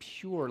and to be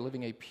pure,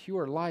 living a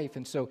pure life.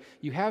 And so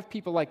you have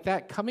people like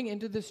that coming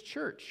into this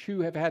church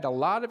who have had a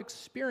lot of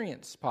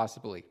experience,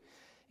 possibly,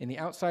 in the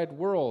outside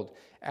world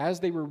as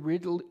they were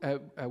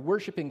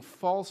worshiping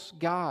false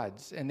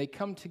gods, and they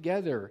come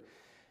together.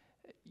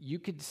 You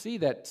could see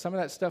that some of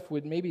that stuff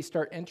would maybe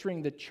start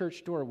entering the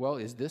church door. Well,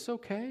 is this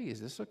okay?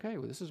 Is this okay?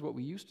 Well, this is what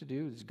we used to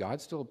do. Does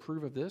God still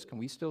approve of this? Can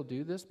we still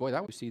do this? Boy,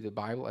 that would see the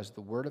Bible as the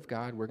Word of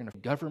God. We're going to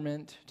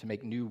government to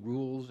make new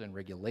rules and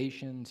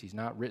regulations. He's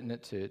not written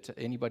it to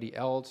anybody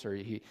else, or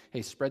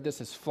hey, spread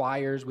this as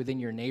flyers within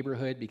your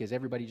neighborhood because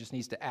everybody just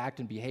needs to act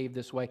and behave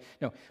this way.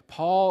 No,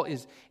 Paul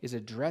is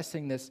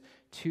addressing this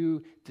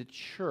to the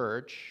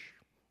church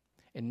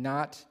and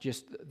not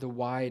just the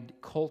wide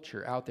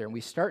culture out there. And we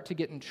start to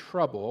get in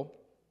trouble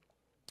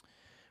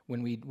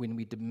when we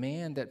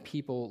demand that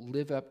people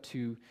live up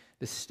to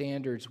the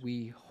standards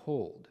we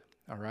hold,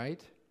 all right?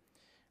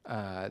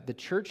 The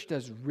church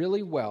does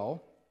really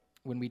well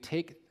when we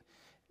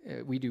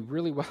do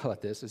really well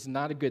at this. It's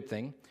not a good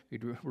thing.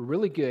 We're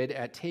really good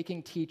at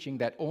taking teaching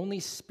that only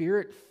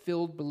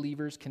Spirit-filled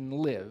believers can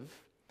live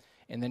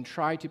and then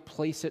try to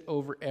place it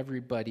over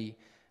everybody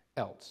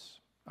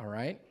else, all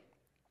right?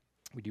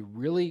 We do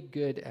really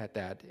good at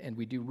that, and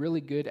we do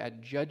really good at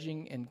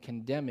judging and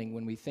condemning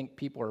when we think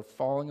people are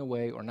falling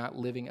away or not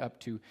living up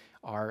to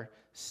our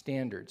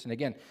standards. And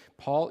again,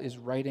 Paul is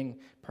writing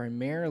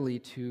primarily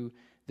to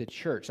the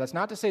church. That's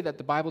not to say that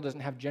the Bible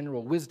doesn't have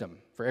general wisdom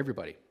for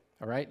everybody,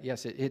 all right?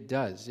 Yes, it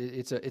does.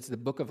 It's the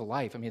book of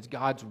life. I mean, it's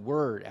God's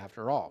word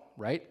after all,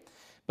 right?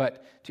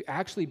 But to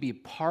actually be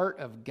part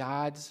of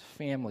God's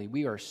family,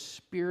 we are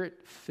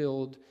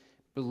Spirit-filled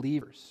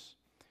believers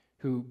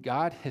who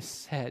God has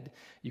said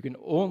you can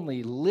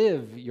only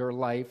live your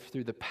life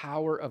through the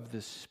power of the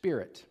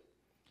Spirit,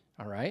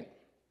 all right?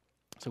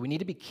 So we need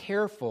to be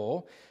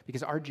careful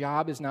because our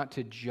job is not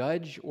to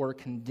judge or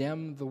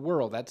condemn the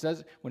world. That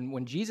says,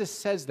 when Jesus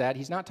says that,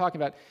 he's not talking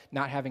about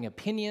not having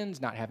opinions,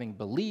 not having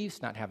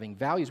beliefs, not having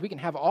values. We can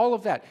have all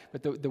of that,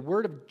 but the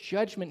word of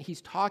judgment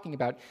he's talking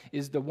about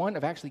is the one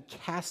of actually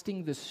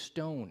casting the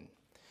stone,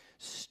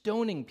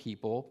 stoning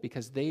people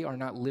because they are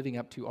not living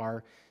up to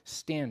our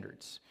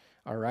standards.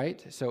 All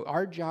right? So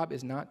our job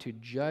is not to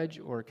judge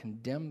or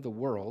condemn the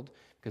world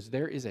because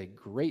there is a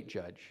great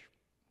judge.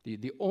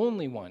 The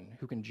only one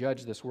who can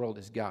judge this world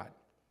is God,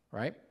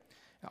 right?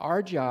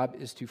 Our job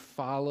is to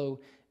follow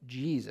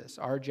Jesus.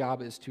 Our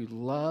job is to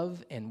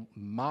love and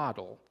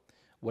model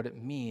what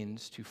it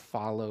means to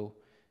follow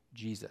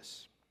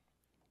Jesus.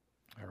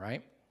 All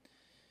right?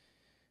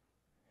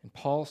 And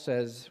Paul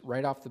says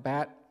right off the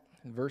bat,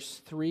 in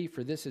verse 3,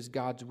 for this is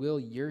God's will,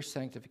 your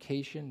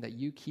sanctification, that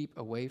you keep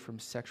away from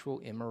sexual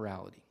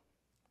immorality.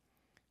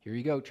 Here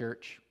you go,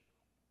 church.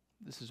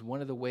 This is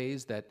one of the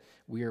ways that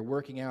we are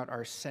working out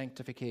our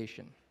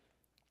sanctification.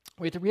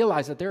 We have to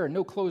realize that there are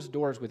no closed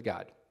doors with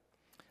God.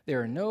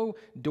 There are no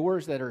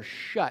doors that are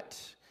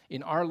shut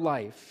in our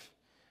life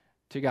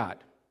to God,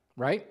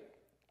 right?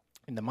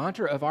 And the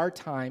mantra of our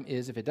time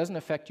is, if it doesn't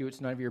affect you, it's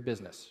none of your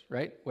business,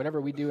 right?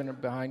 Whatever we do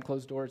behind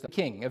closed doors, the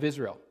king of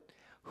Israel.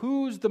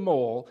 Who's the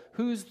mole?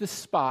 Who's the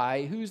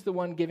spy? Who's the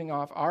one giving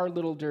off our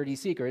little dirty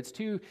secrets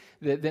to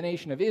the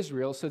nation of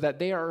Israel so that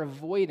they are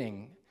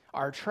avoiding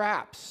our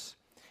traps?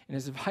 And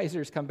his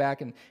advisors come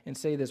back and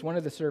say this. One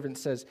of the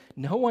servants says,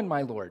 no one,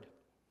 my lord,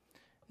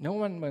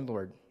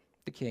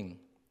 the king.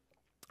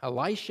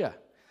 Elisha,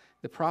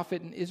 the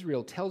prophet in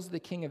Israel, tells the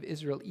king of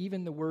Israel,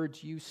 even the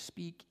words you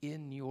speak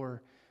in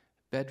your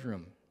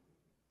bedroom.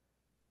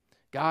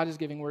 God is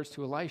giving words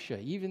to Elisha.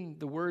 Even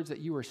the words that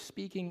you are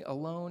speaking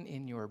alone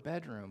in your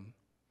bedroom,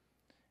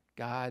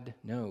 God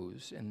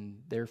knows.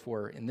 And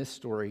therefore, in this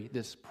story,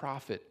 this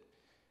prophet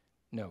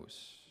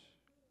knows.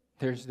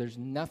 There's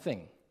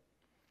nothing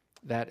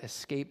that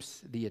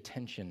escapes the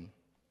attention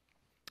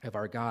of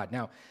our God.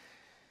 Now,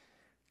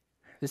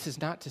 this is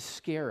not to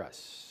scare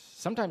us.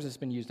 Sometimes it's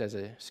been used as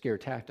a scare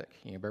tactic.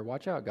 You better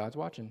watch out, God's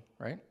watching,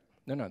 right?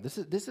 No, this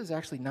is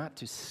actually not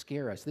to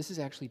scare us. This is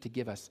actually to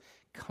give us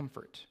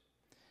comfort.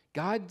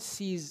 God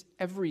sees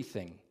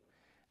everything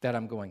that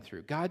I'm going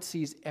through. God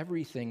sees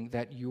everything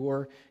that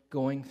you're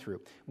going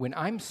through. When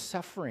I'm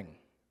suffering,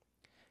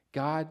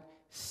 God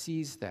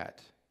sees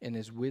that and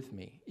is with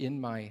me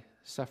in my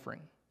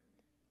suffering.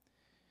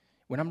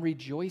 When I'm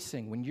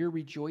rejoicing, when you're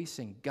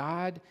rejoicing,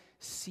 God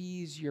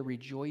sees your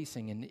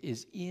rejoicing and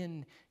is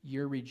in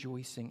your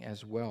rejoicing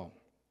as well.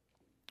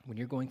 When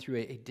you're going through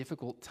a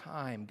difficult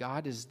time,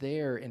 God is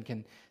there and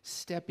can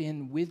step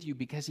in with you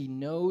because he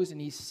knows and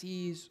he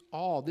sees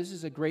all. This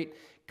is a great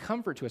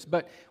comfort to us.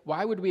 But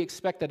why would we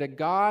expect that a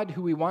God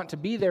who we want to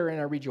be there in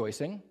our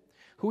rejoicing,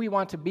 who we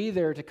want to be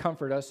there to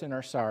comfort us in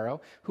our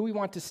sorrow, who we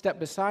want to step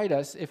beside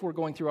us if we're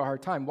going through a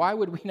hard time, why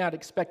would we not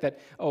expect that,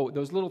 oh,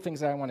 those little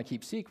things that I want to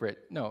keep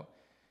secret? No,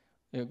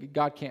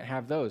 God can't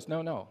have those.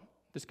 No.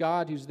 This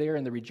God who's there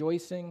in the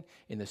rejoicing,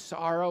 in the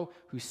sorrow,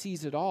 who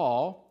sees it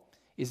all,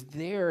 is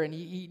there, and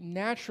he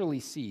naturally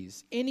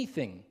sees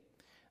anything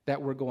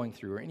that we're going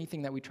through or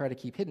anything that we try to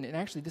keep hidden. And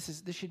actually,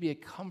 this should be a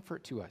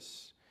comfort to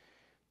us.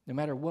 No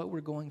matter what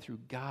we're going through,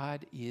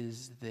 God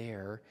is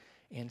there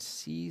and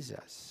sees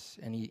us.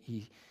 And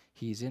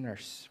he's in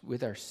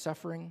with our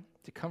suffering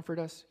to comfort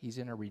us. He's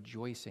in our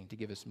rejoicing to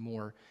give us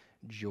more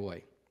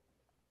joy.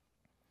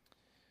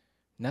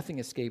 Nothing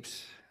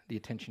escapes the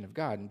attention of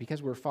God. And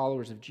because we're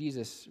followers of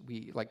Jesus,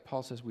 like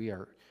Paul says, we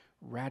are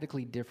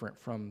radically different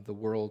from the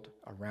world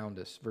around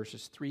us.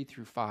 Verses 3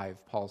 through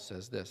 5, Paul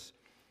says this,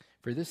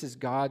 "For this is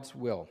God's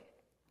will,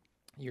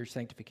 your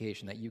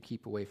sanctification, that you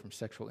keep away from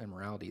sexual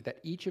immorality, that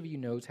each of you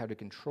knows how to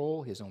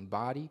control his own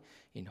body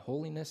in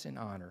holiness and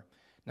honor,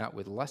 not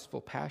with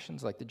lustful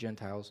passions like the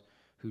Gentiles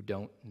who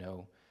don't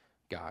know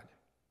God."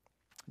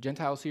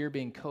 Gentiles here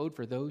being code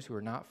for those who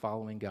are not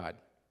following God.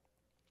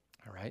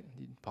 All right?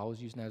 Paul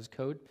is using that as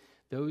code.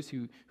 Those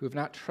who have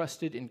not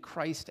trusted in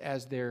Christ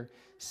as their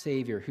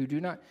Savior, who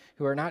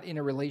are not in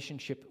a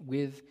relationship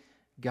with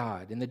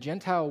God. In the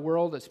Gentile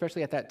world,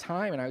 especially at that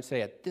time, and I would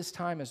say at this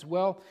time as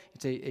well,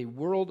 it's a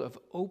world of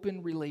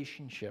open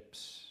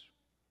relationships.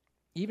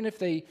 Even if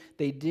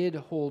they did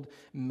hold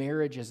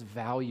marriage as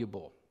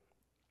valuable,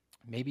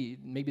 maybe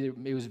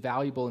it was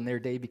valuable in their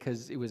day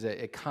because it was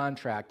a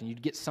contract and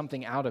you'd get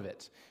something out of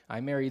it.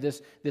 I marry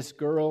this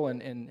girl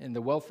and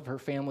the wealth of her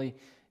family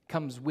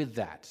comes with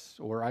that.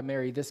 Or I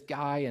marry this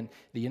guy and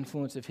the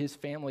influence of his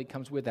family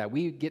comes with that.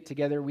 We get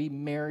together, we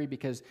marry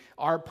because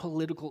our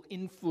political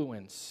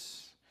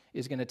influence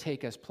is going to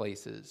take us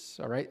places,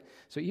 all right?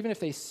 So even if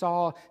they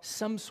saw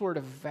some sort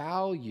of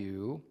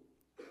value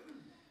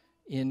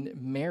in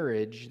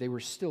marriage, they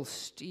were still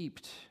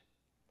steeped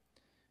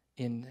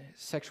in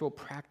sexual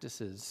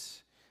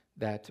practices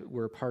that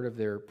were part of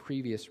their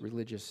previous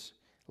religious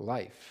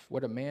life.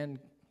 What a man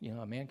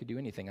could do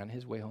anything on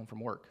his way home from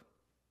work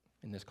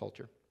in this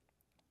culture.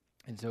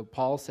 And so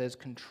Paul says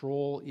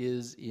control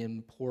is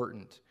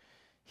important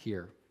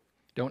here.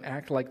 Don't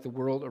act like the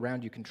world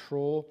around you.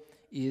 Control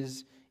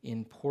is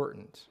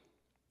important.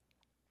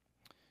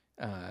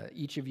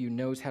 Each of you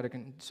knows how to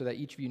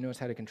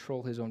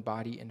control his own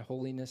body in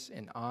holiness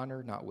and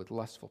honor, not with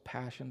lustful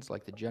passions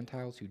like the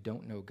Gentiles who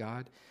don't know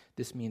God.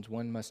 This means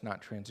one must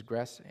not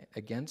transgress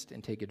against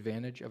and take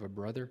advantage of a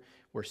brother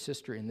or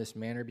sister in this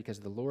manner, because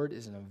the Lord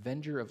is an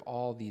avenger of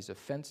all these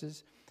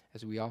offenses,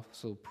 as we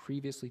also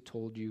previously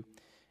told you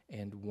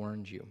and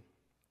warned you.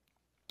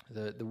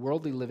 The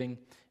worldly living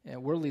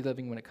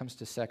when it comes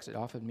to sex, it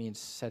often means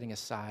setting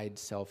aside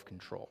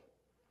self-control,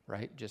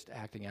 right? Just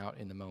acting out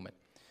in the moment,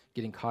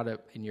 getting caught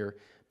up in your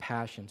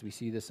passions. We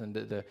see this in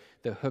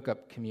the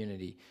hookup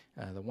community,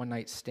 the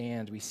one-night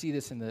stands. We see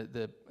this in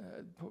the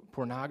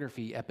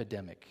pornography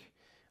epidemic,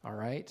 all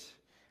right?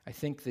 I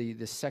think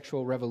the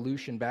sexual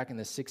revolution back in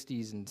the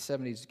 60s and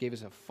 70s gave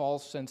us a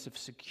false sense of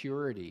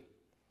security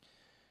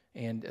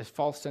and a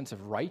false sense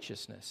of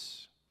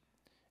righteousness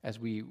as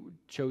we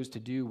chose to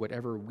do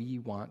whatever we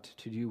want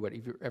to do,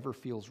 whatever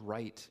feels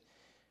right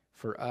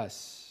for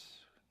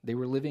us. They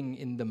were living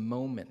in the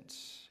moment.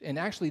 And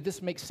actually,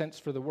 this makes sense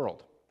for the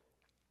world.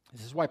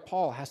 This is why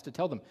Paul has to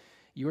tell them,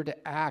 you are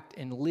to act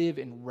and live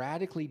in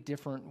radically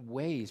different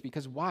ways.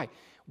 Because why?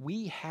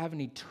 We have an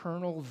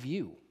eternal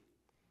view.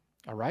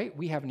 All right?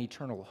 We have an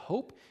eternal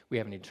hope. We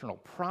have an eternal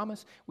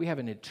promise. We have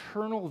an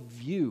eternal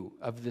view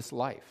of this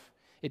life.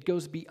 It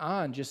goes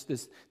beyond just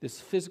this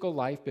physical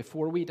life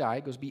before we die.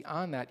 It goes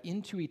beyond that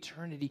into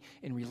eternity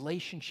in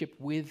relationship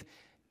with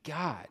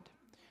God.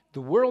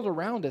 The world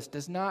around us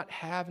does not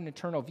have an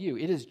eternal view.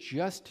 It is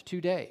just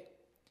today.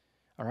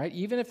 All right?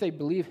 Even if they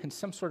believe in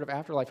some sort of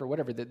afterlife or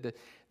whatever,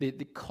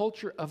 the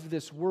culture of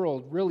this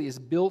world really is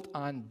built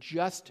on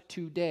just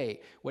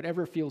today.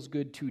 Whatever feels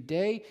good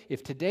today.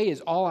 If today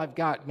is all I've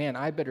got, man,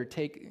 I better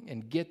take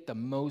and get the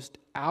most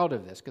out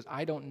of this, because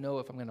I don't know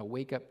if I'm going to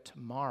wake up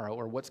tomorrow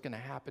or what's going to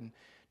happen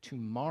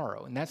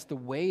tomorrow. And that's the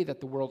way that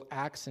the world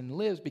acts and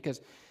lives,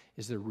 because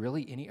is there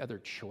really any other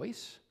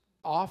choice?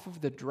 Off of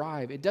the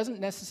drive, it doesn't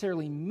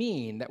necessarily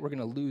mean that we're going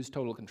to lose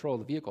total control of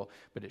the vehicle,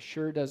 but it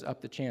sure does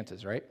up the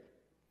chances, right?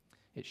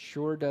 It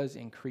sure does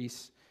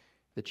increase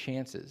the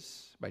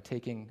chances by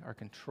taking our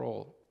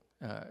control,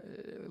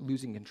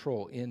 losing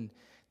control in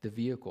the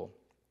vehicle.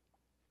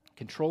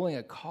 Controlling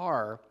a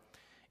car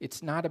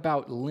it's not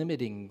about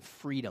limiting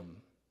freedom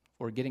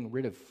or getting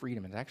rid of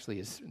freedom. It actually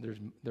is,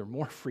 there's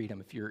more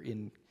freedom if you're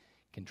in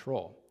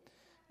control.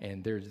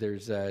 And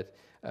there's a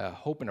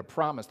hope and a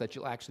promise that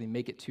you'll actually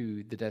make it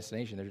to the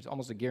destination. There's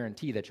almost a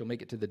guarantee that you'll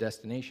make it to the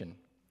destination.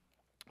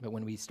 But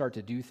when we start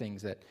to do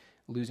things that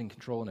losing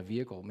control in a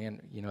vehicle,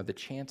 man, the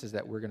chances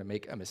that we're going to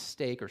make a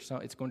mistake or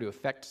it's going to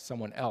affect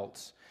someone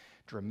else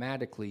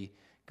dramatically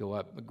go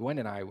up. Gwen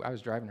and I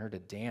was driving her to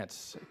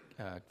dance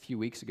a few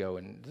weeks ago,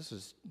 and this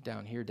was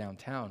down here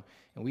downtown,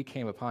 and we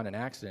came upon an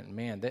accident. And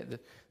man,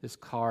 this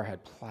car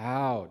had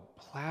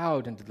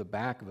plowed into the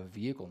back of a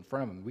vehicle in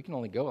front of him. We can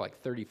only go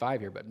like 35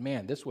 here, but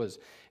man, this was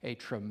a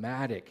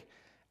traumatic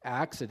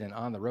accident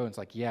on the road. It's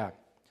like, yeah,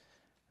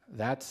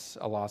 that's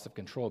a loss of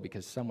control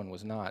because someone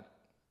was not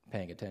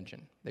paying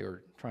attention. They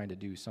were trying to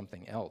do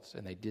something else,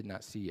 and they did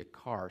not see a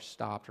car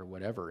stopped or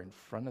whatever in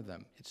front of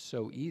them. It's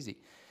so easy.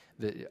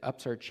 The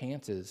ups our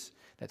chances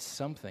that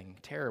something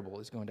terrible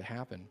is going to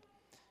happen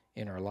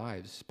in our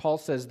lives. Paul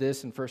says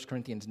this in 1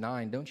 Corinthians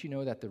 9, don't you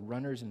know that the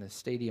runners in the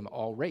stadium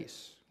all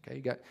race?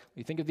 Okay,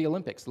 you think of the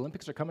Olympics. The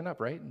Olympics are coming up,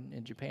 right,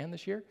 in Japan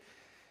this year?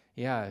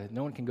 Yeah,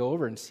 no one can go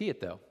over and see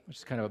it, though, which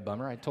is kind of a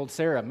bummer. I told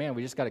Sarah, man,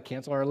 we just got to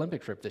cancel our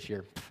Olympic trip this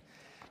year.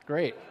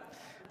 Great.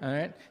 All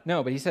right?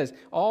 No, but he says,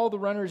 all the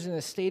runners in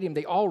the stadium,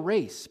 they all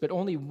race, but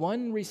only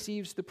one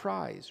receives the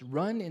prize.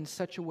 Run in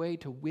such a way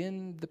to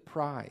win the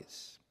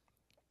prize.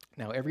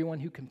 Now, everyone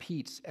who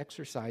competes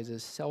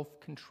exercises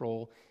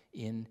self-control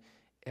in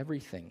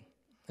everything.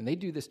 And they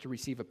do this to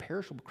receive a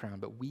perishable crown,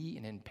 but we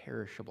an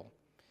imperishable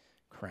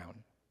crown.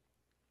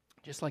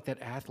 Just like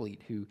that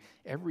athlete who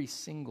every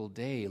single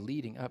day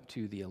leading up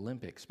to the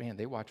Olympics, man,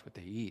 they watch what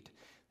they eat.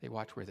 They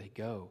watch where they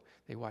go.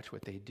 They watch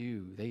what they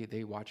do.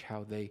 They watch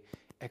how they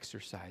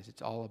exercise.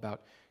 It's all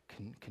about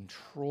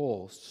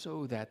control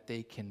so that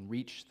they can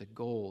reach the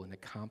goal and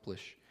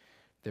accomplish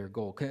their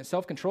goal.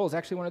 Self-control is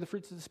actually one of the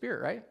fruits of the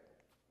Spirit, right?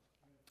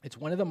 It's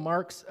one of the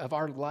marks of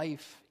our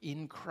life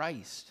in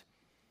Christ.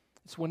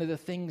 It's one of the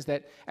things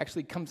that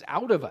actually comes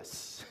out of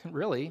us,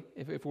 really.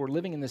 If we're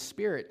living in the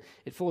Spirit,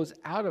 it flows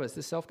out of us.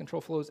 This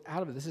self-control flows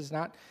out of it. This is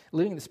not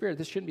living in the Spirit.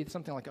 This shouldn't be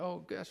something like,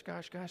 oh, gosh,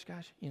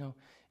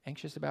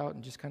 anxious about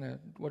and just kind of,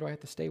 what do I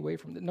have to stay away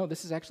from? No,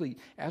 this is actually,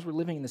 as we're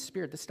living in the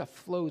Spirit, this stuff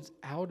flows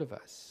out of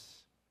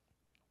us.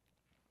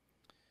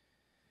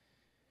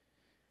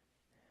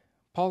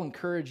 Paul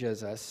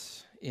encourages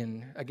us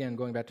in, again,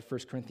 going back to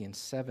 1 Corinthians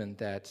 7,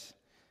 that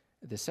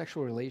the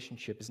sexual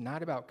relationship is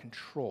not about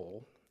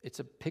control. It's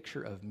a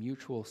picture of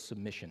mutual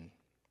submission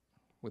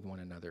with one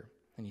another.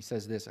 And he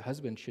says this, a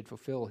husband should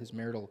fulfill his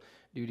marital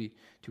duty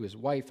to his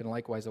wife, and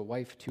likewise a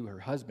wife to her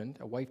husband.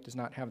 A wife does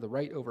not have the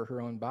right over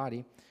her own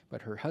body,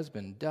 but her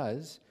husband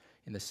does.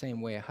 In the same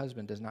way, a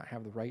husband does not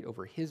have the right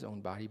over his own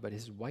body, but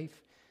his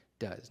wife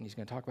does. And he's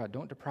going to talk about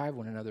don't deprive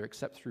one another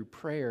except through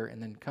prayer, and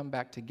then come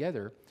back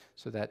together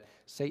so that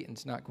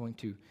Satan's not going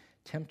to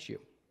tempt you.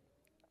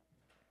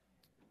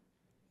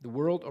 The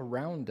world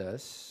around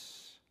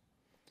us,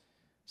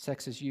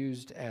 sex is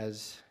used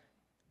as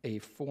a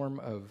form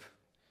of,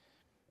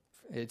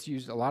 it's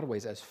used a lot of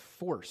ways as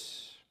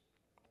force.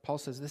 Paul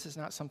says this is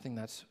not something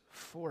that's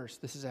forced.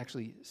 This is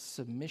actually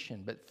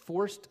submission. But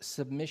forced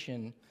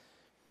submission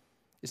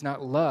is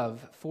not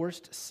love.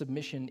 Forced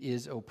submission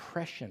is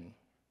oppression.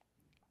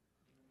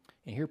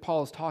 And here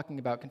Paul is talking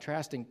about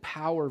contrasting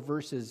power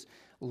versus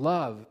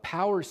love.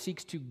 Power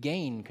seeks to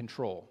gain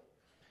control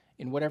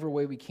in whatever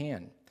way we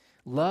can.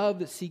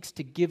 Love seeks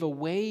to give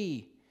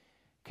away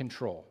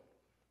control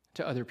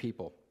to other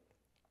people.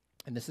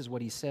 And this is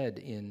what he said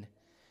in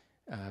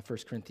 1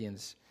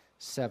 Corinthians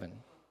 7.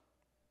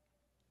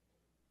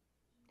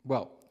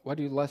 Well, what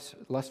do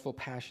lustful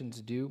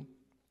passions do?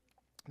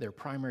 Their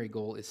primary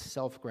goal is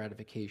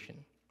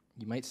self-gratification.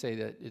 You might say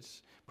that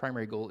its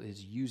primary goal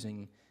is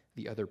using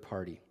the other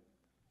party.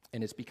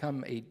 And it's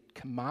become a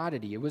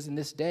commodity. It was in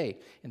this day,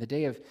 in the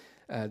day of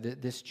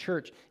this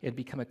church, it had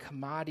become a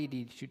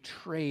commodity to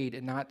trade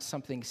and not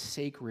something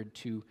sacred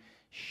to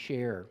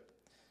share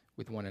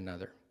with one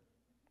another.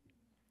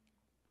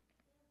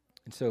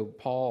 And so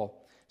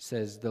Paul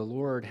says the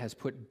Lord has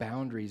put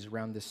boundaries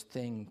around this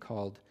thing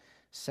called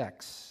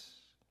sex.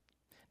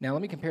 Now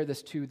let me compare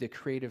this to the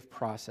creative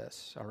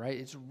process, all right?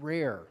 It's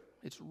rare.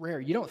 It's rare.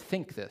 You don't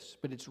think this,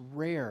 but it's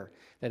rare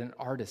that an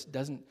artist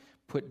doesn't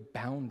put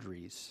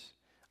boundaries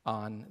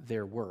on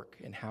their work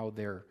and how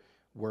they're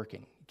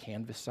working.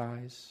 Canvas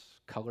size,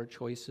 color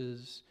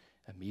choices,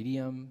 a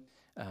medium,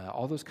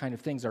 all those kind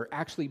of things are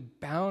actually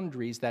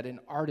boundaries that an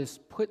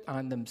artist put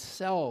on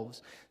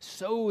themselves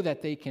so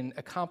that they can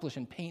accomplish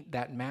and paint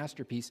that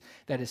masterpiece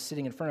that is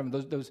sitting in front of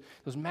them.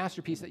 Those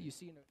masterpieces that you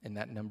see, and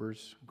that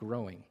number's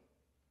growing.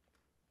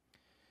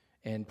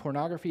 And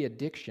pornography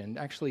addiction,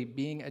 actually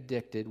being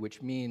addicted,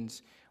 which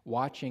means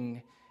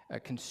watching,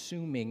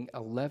 consuming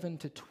 11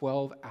 to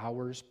 12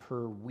 hours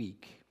per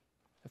week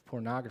of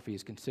pornography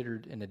is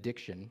considered an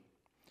addiction.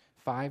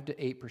 5 to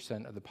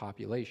 8% of the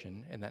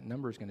population, and that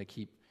number is going to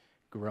keep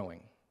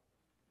growing.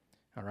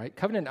 All right,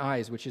 Covenant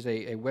Eyes, which is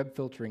a web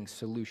filtering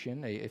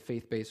solution, a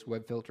faith-based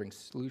web filtering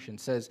solution,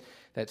 says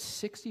that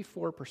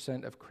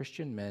 64% of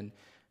Christian men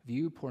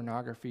view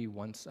pornography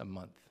once a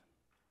month.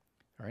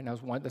 All right, now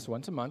that's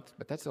once a month,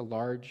 but that's a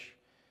large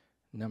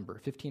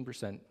number.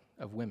 15%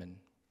 of women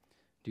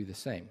do the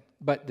same.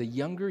 But the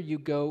younger you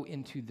go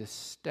into the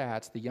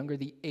stats, the younger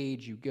the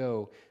age you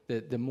go,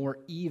 the more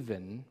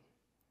even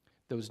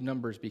those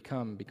numbers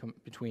become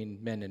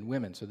between men and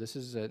women. So this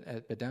is an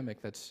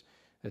epidemic that's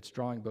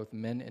drawing both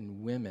men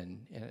and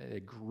women at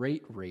a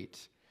great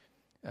rate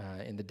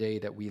in the day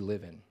that we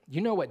live in.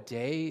 You know what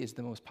day is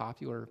the most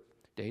popular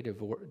day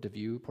to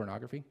view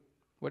pornography?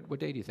 What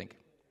day do you think?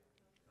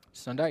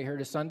 Sunday. I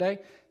heard a Sunday?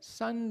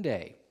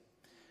 Sunday.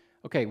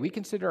 Okay, we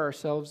consider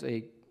ourselves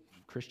a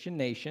Christian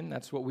nation.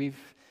 That's what we've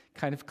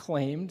kind of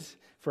claimed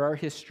for our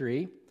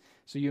history.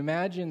 So you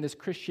imagine this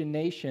Christian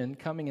nation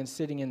coming and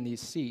sitting in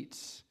these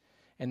seats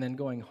and then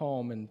going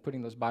home and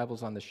putting those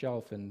Bibles on the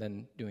shelf and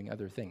then doing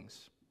other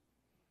things,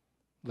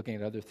 looking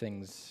at other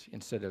things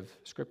instead of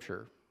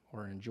Scripture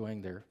or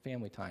enjoying their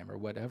family time or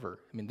whatever.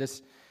 I mean,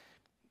 that's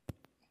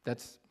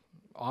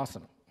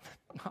awesome.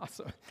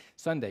 Awesome.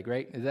 Sunday,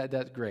 great?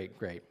 That's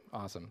great,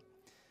 awesome.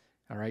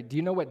 All right, do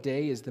you know what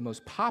day is the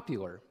most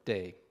popular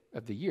day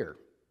of the year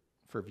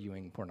for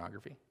viewing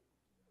pornography?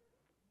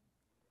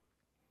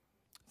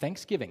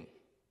 Thanksgiving.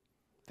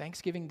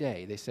 Thanksgiving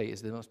Day, they say,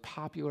 is the most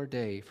popular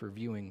day for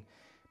viewing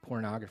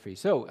pornography.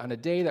 So on a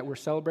day that we're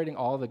celebrating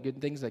all the good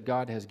things that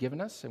God has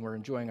given us and we're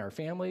enjoying our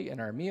family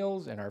and our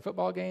meals and our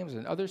football games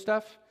and other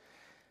stuff,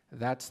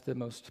 that's the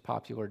most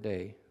popular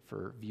day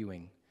for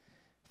viewing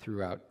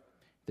throughout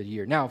the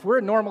year. Now, if we're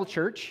a normal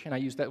church, and I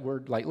use that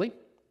word lightly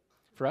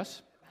for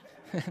us,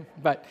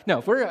 but no,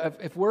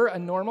 if we're a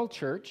normal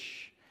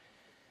church,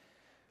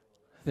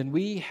 then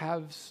we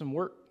have some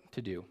work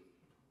to do.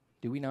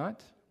 Do we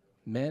not?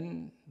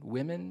 Men,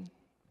 women,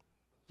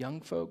 young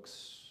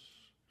folks,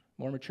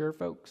 more mature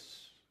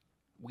folks,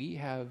 we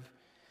have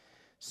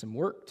some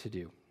work to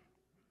do.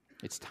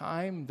 It's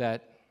time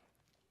that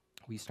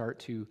we start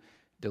to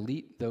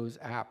delete those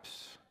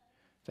apps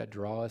that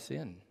draw us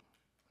in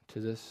to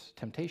this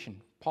temptation.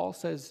 Paul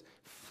says,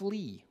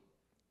 flee.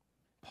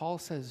 Paul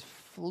says,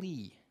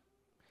 flee.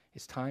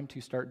 It's time to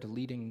start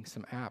deleting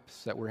some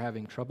apps that we're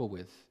having trouble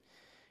with.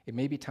 It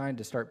may be time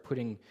to start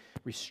putting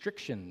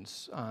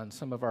restrictions on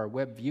some of our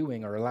web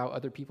viewing or allow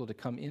other people to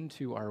come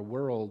into our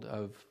world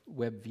of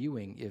web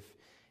viewing if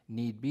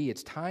need be.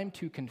 It's time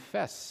to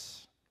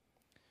confess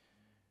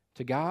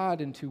to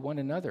God and to one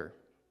another.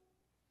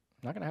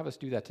 I'm not going to have us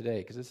do that today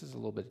because this is a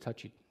little bit of a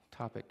touchy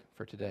topic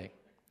for today.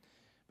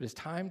 But it's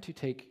time to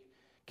take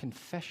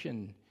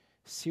confession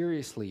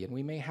seriously, and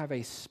we may have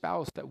a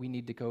spouse that we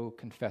need to go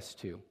confess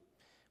to.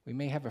 We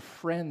may have a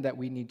friend that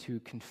we need to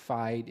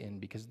confide in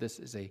because this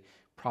is a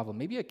problem.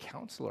 Maybe a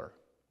counselor,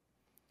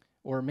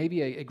 or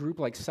maybe a group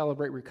like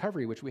Celebrate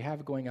Recovery, which we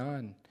have going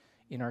on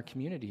in our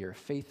community, or a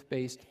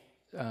faith-based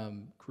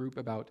group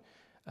about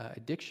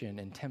addiction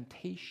and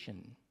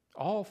temptation,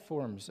 all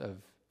forms of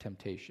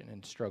temptation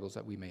and struggles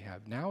that we may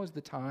have. Now is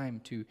the time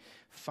to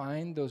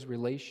find those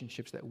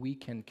relationships that we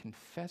can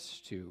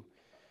confess to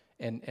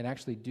and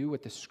actually do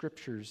what the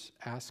Scriptures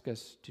ask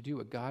us to do,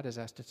 what God has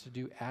asked us to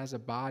do as a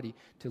body,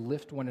 to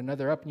lift one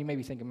another up. And you may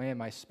be thinking, man,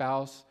 my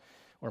spouse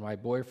or my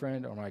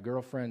boyfriend or my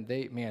girlfriend,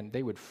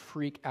 they would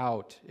freak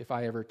out if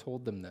I ever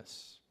told them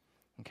this.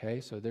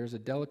 Okay, so there's a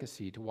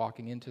delicacy to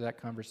walking into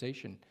that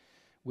conversation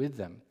with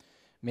them.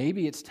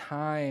 Maybe it's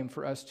time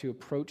for us to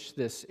approach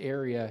this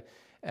area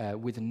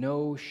with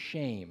no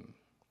shame,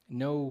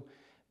 no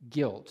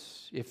guilt.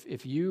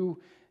 If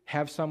you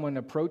have someone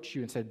approach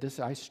you and said,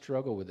 I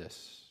struggle with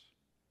this,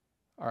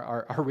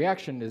 our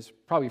reaction is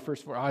probably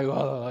first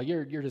for,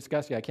 you're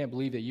disgusting. I can't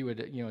believe that you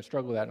would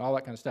struggle with that and all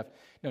that kind of stuff.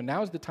 No,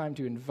 now's the time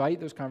to invite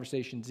those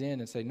conversations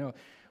in and say, no,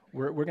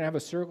 we're going to have a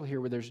circle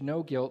here where there's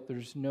no guilt,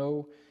 there's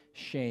no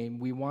shame.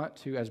 We want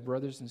to, as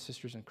brothers and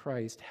sisters in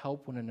Christ,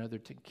 help one another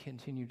to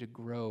continue to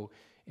grow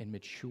and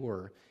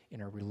mature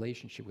in our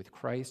relationship with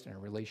Christ and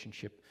our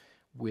relationship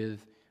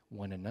with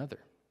one another.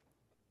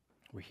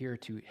 We're here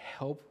to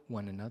help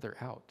one another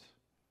out.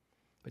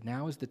 But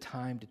now is the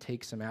time to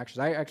take some actions.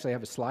 I actually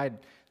have a slide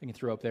I can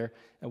throw up there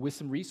with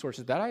some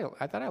resources that I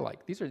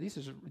like. These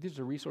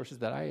are resources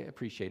that I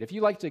appreciate. If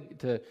you like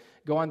to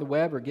go on the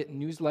web or get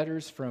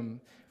newsletters from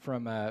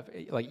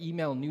like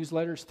email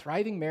newsletters,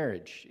 Thriving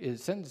Marriage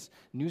sends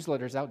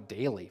newsletters out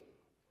daily.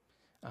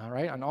 All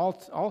right, on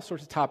all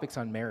sorts of topics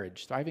on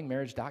marriage.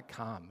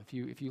 ThrivingMarriage.com.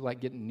 If you like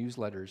getting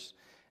newsletters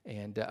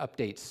and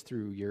updates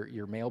through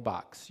your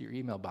mailbox, your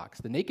email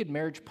box. The Naked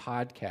Marriage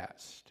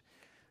Podcast.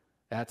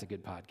 That's a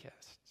good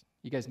podcast.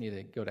 You guys need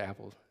to go to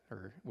Apple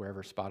or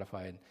wherever,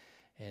 Spotify,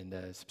 and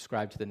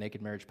subscribe to the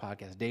Naked Marriage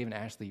Podcast. Dave and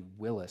Ashley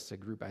Willis, a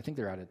group, I think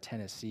they're out of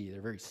Tennessee.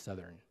 They're very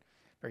southern.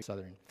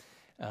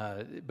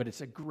 But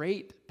it's a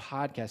great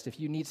podcast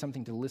if you need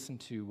something to listen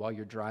to while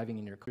you're driving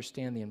and you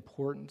understand the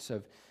importance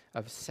of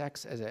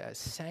sex as a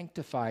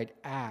sanctified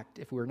act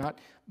if we're not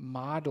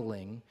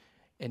modeling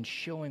and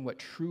showing what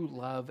true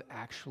love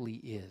actually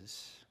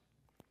is.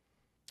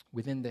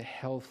 within the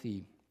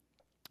healthy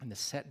and the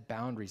set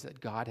boundaries that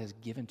God has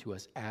given to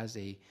us as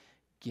a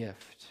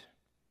gift.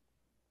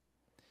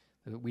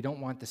 We don't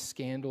want the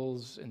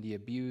scandals and the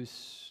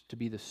abuse to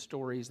be the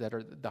stories that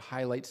are the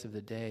highlights of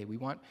the day. We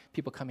want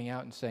people coming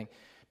out and saying,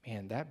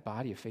 man, that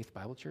body of Faith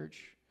Bible Church,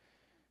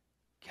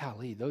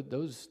 golly,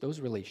 those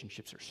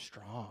relationships are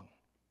strong.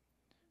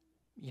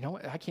 You know,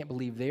 I can't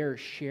believe they're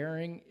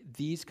sharing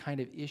these kind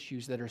of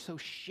issues that are so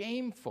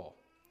shameful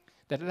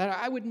that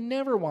I would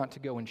never want to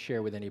go and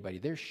share with anybody.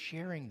 They're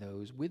sharing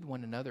those with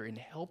one another and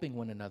helping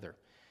one another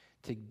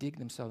to dig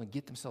themselves and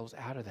get themselves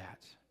out of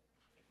that.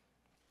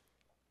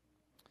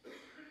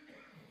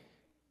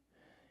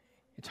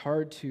 It's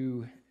hard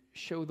to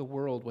show the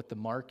world what the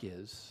mark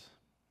is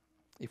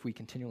if we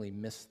continually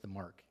miss the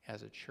mark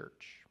as a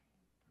church.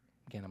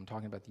 Again, I'm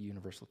talking about the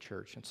universal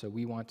church. And so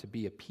we want to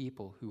be a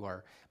people who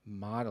are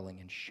modeling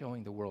and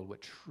showing the world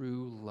what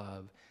true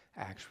love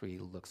actually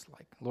looks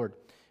like. Lord,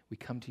 we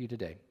come to you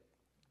today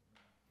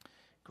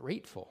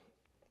grateful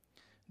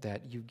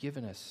that you've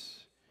given us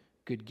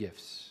good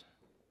gifts.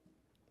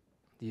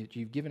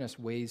 You've given us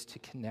ways to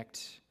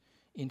connect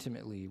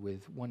intimately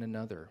with one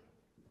another.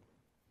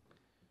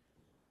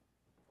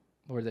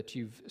 Lord, that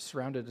you've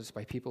surrounded us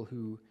by people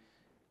who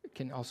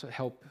can also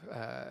help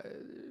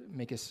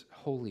make us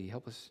holy,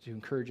 help us to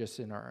encourage us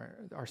in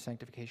our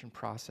sanctification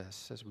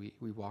process as we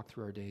walk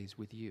through our days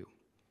with you.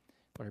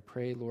 But I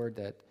pray, Lord,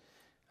 that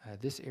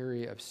this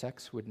area of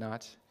sex would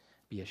not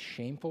be a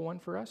shameful one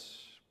for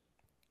us,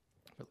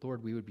 but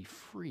Lord, we would be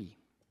free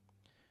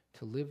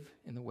to live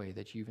in the way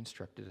that you've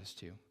instructed us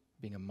to,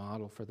 being a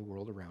model for the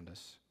world around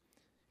us.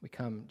 We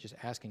come just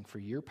asking for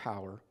your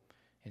power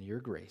and your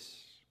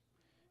grace.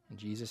 In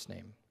Jesus'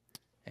 name,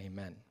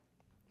 amen.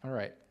 All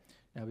right.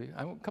 Now,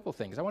 a couple of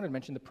things. I wanted to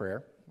mention the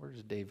prayer.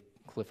 Where's Dave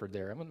Clifford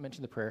there? I want to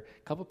mention the prayer.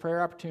 A couple of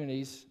prayer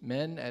opportunities.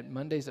 Men at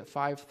Mondays at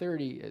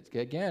 5:30. It's,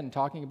 again,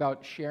 talking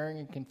about sharing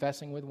and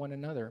confessing with one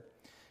another.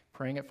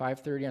 Praying at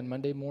 5:30 on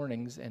Monday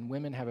mornings. And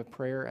women have a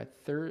prayer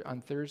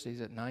on Thursdays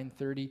at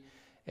 9:30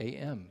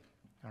 a.m.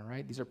 All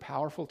right? These are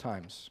powerful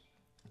times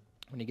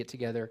when you get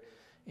together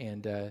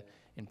and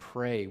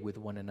pray with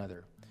one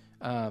another.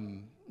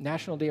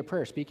 National Day of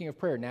Prayer. Speaking of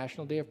prayer,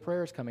 National Day of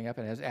Prayer is coming up,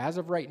 and as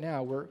of right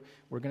now, we're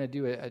going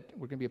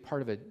to be a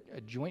part of a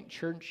joint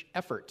church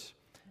effort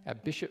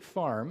at Bishop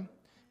Farm,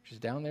 which is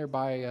down there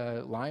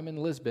by Lyme and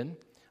Lisbon,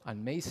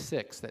 on May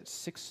 6th at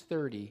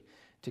 6:30,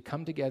 to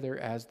come together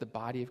as the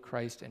body of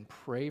Christ and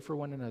pray for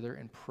one another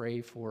and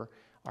pray for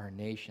our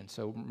nation.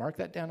 So mark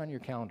that down on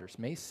your calendars.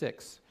 May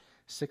 6th,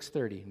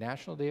 6:30,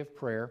 National Day of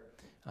Prayer.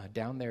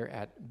 Down there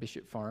at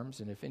Bishop Farms,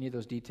 and if any of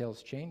those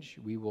details change,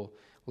 we will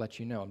let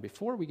you know. And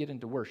before we get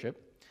into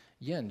worship,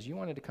 Jens, you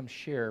wanted to come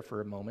share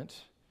for a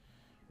moment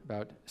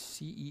about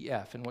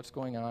CEF and what's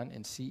going on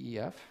in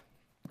CEF.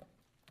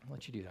 I'll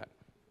let you do that.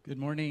 Good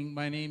morning.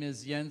 My name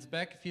is Jens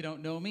Beck. If you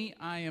don't know me,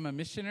 I am a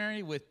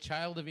missionary with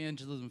Child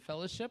Evangelism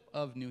Fellowship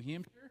of New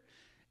Hampshire,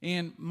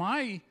 and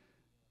my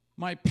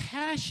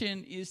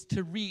passion is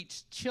to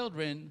reach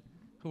children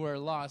who are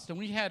lost. And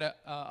we had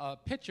a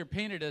picture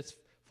painted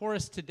for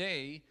us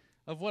today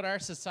of what our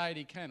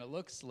society kind of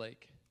looks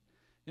like.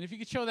 And if you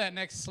could show that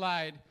next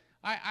slide,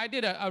 I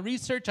did a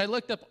research. I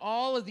looked up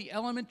all of the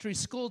elementary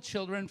school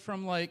children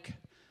from like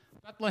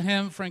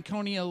Bethlehem,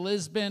 Franconia,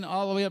 Lisbon,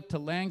 all the way up to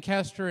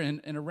Lancaster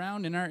and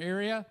around in our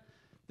area.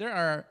 There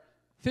are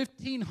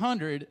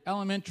 1,500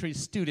 elementary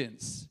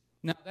students.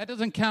 Now, that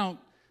doesn't count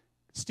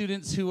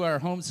students who are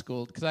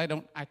homeschooled, because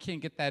I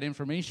can't get that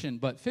information,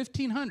 but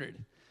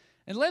 1,500.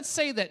 And let's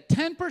say that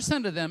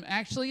 10% of them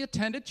actually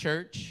attend a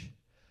church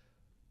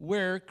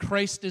where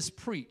Christ is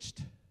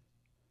preached.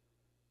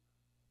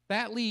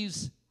 That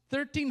leaves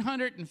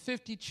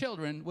 1,350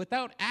 children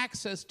without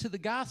access to the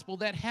gospel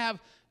that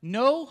have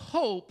no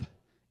hope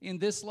in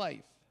this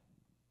life.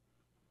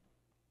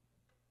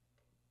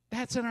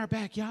 That's in our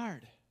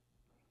backyard.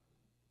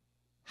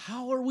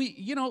 How are we,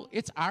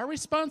 it's our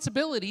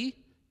responsibility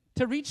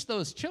to reach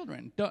those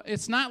children.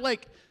 It's not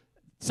like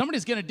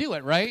somebody's going to do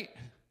it, right?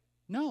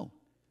 No.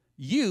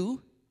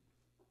 You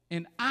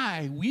and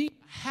we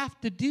have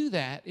to do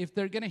that if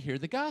they're going to hear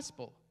the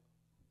gospel.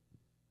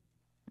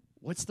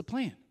 What's the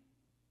plan?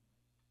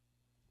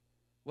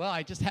 Well,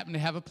 I just happen to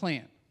have a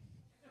plan.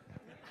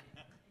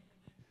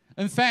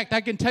 In fact,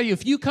 I can tell you,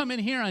 if you come in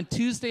here on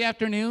Tuesday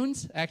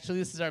afternoons, actually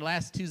this is our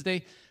last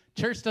Tuesday,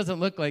 church doesn't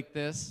look like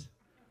this.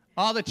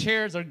 All the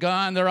chairs are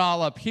gone. They're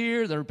all up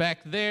here. They're back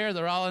there.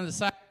 They're all on the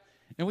side.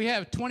 And we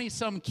have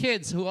 20-some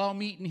kids who all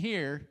meet in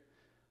here.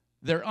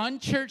 They're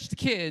unchurched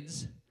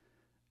kids,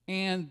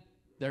 and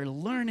they're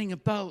learning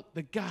about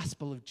the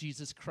gospel of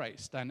Jesus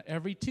Christ on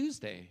every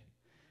Tuesday.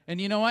 And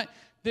you know what?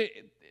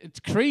 It's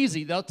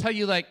crazy. They'll tell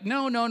you like,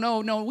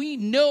 no, we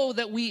know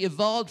that we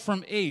evolved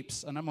from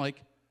apes. And I'm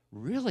like,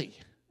 really?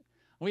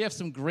 We have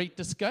some great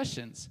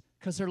discussions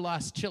because they're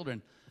lost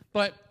children.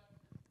 But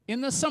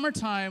in the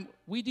summertime,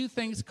 we do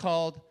things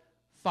called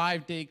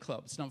 5-day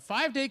clubs. Now,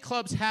 5-day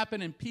clubs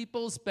happen in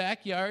people's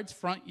backyards,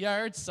 front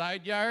yards,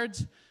 side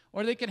yards,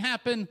 or they can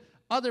happen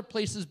other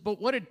places. But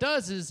what it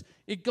does is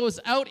it goes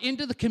out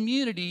into the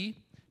community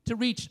to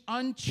reach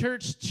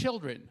unchurched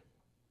children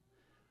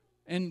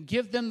and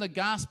give them the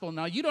gospel.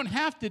 Now, you don't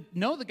have to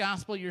know the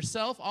gospel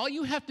yourself. All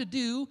you have to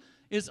do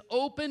is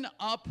open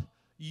up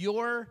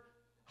your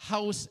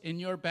house in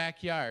your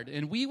backyard.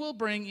 And we will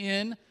bring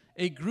in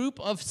a group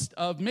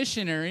of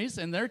missionaries,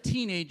 and they're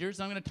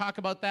teenagers. I'm going to talk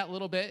about that a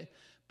little bit.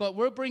 But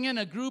we'll bring in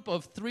a group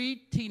of 3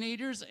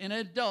 teenagers and an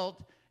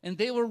adult, and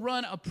they will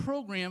run a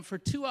program for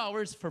 2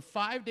 hours for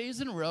 5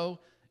 days in a row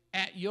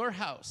at your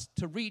house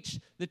to reach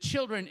the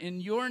children in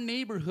your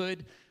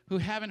neighborhood who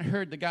haven't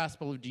heard the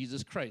gospel of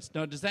Jesus Christ.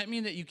 Now, does that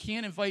mean that you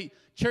can't invite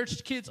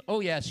church kids?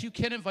 Oh, yes, you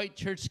can invite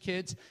church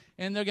kids,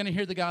 and they're going to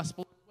hear the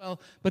gospel as well.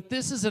 But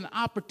this is an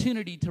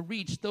opportunity to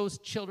reach those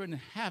children who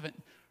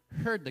haven't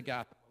heard the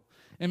gospel.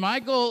 And my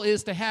goal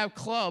is to have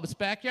clubs,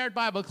 backyard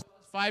Bible clubs,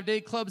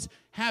 5-day clubs,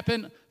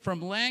 happen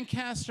from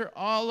Lancaster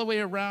all the way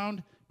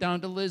around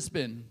down to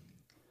Lisbon.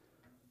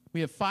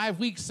 We have 5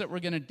 weeks that we're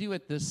going to do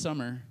it this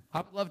summer.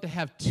 I would love to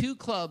have 2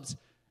 clubs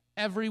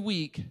every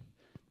week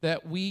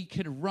that we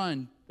could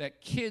run,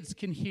 that kids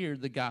can hear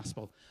the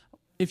gospel.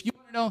 If you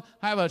want to know,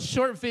 I have a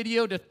short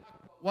video to talk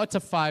about what's a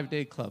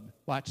 5-day club.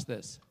 Watch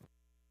this.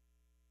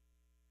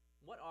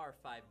 What are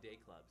 5-day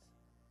clubs?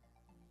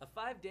 A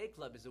 5-day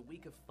club is a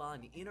week of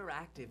fun,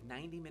 interactive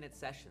 90-minute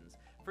sessions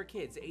for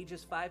kids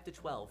ages 5 to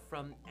 12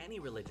 from any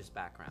religious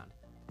background.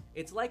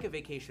 It's like a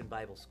vacation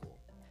Bible school.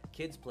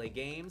 Kids play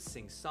games,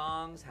 sing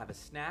songs, have a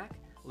snack,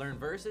 learn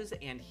verses,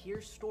 and hear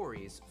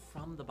stories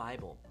from the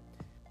Bible.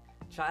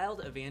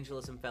 Child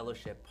Evangelism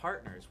Fellowship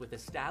partners with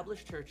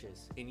established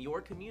churches in your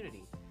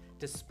community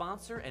to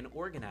sponsor and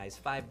organize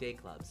 5-day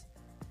clubs.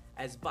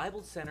 As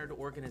Bible-centered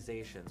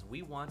organizations,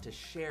 we want to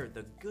share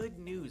the good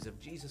news of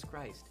Jesus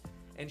Christ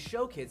and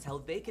show kids how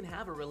they can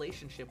have a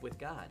relationship with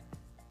God.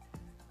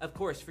 Of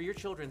course, for your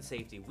children's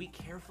safety, we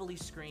carefully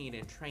screen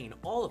and train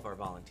all of our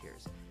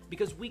volunteers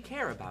because we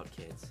care about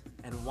kids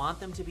and want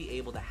them to be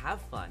able to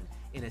have fun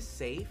in a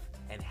safe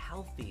and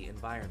healthy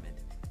environment.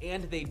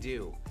 And they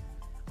do.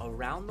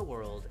 Around the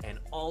world and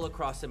all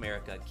across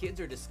America,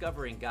 kids are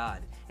discovering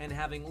God and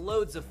having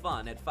loads of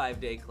fun at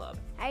 5-day Club.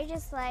 I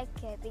just like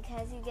it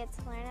because you get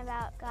to learn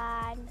about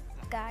God.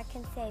 God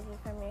can save you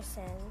from your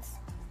sins,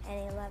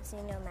 and He loves you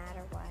no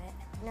matter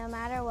what. No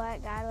matter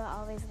what, God will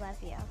always love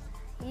you.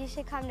 You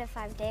should come to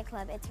 5-day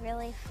Club. It's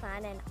really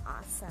fun and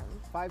awesome.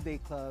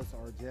 5-day clubs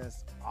are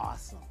just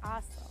awesome.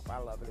 Awesome. I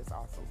love it. It's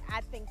awesome. I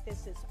think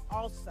this is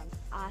awesome.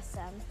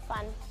 Awesome.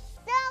 Fun.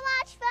 So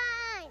much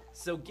fun!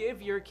 So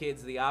give your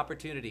kids the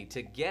opportunity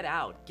to get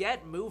out,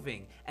 get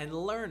moving, and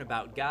learn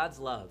about God's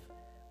love.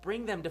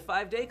 Bring them to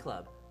 5-day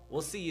Club.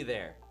 We'll see you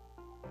there.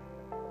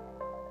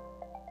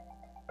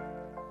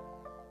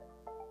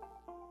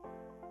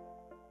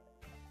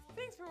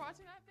 Thanks for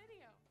watching that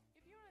video.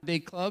 Day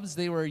clubs,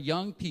 they were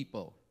young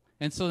people.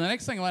 And so the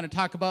next thing I want to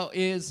talk about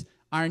is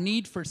our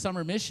need for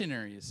summer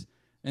missionaries.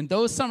 And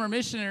those summer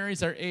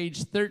missionaries are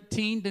aged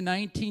 13 to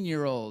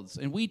 19-year-olds.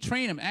 And we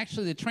train them.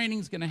 Actually, the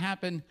training's going to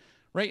happen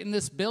right in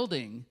this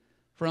building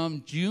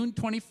from June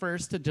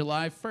 21st to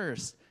July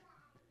 1st.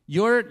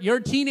 Your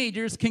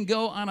teenagers can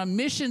go on a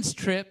missions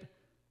trip,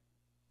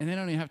 and they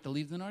don't even have to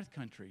leave the North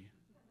Country.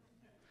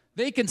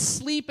 They can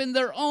sleep in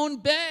their own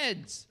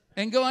beds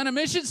and go on a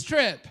missions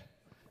trip.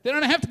 They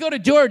don't have to go to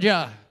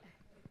Georgia.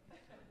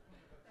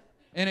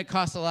 And it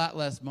costs a lot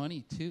less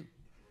money, too.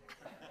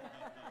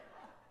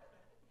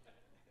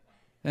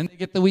 And they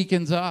get the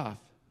weekends off.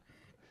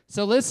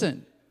 So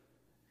listen,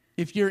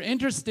 if you're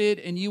interested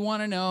and you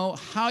want to know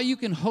how you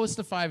can host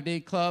a 5-day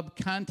club,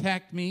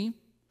 contact me.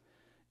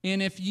 And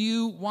if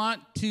you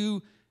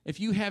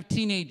have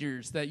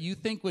teenagers that you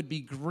think would be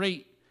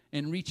great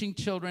in reaching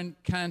children,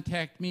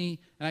 contact me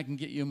and I can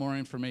get you more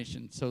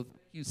information. So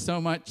thank you so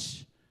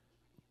much,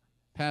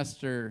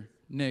 Pastor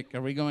Nick.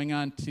 Are we going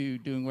on to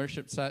doing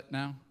worship set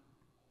now?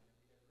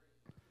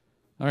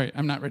 All right,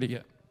 I'm not ready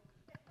yet.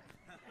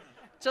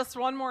 Just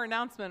one more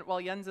announcement while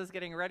Jens is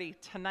getting ready.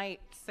 Tonight,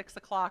 6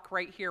 o'clock,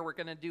 right here, we're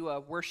going to do a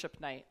worship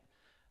night.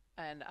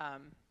 And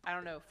I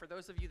don't know, for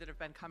those of you that have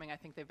been coming, I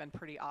think they've been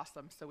pretty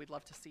awesome, so we'd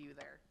love to see you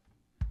there.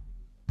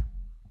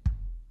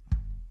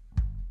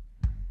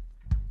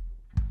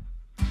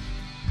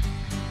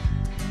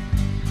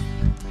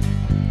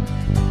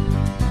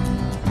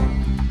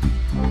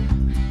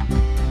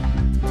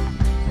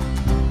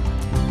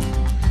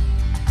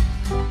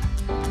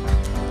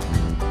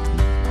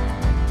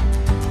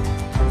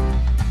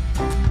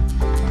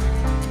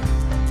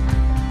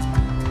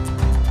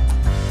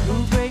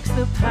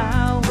 The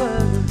power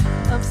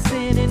of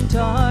sin and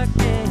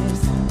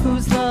darkness,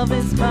 whose love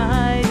is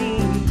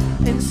mighty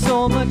and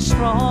so much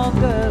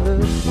stronger.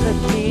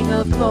 The King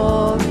of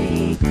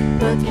glory,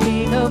 the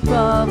King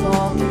above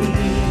all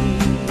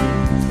kings,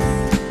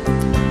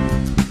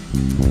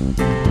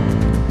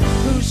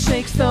 who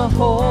shakes the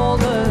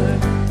whole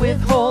earth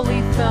with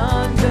holy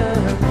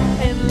thunder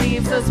and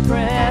leaves us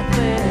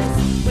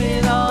breathless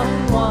with awe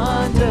and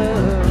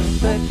wonder.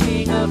 The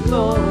King of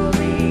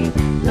glory,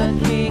 the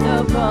King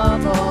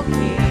above all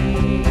kings.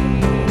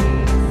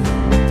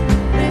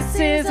 This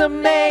is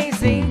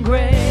amazing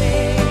grace.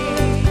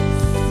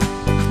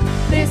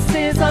 This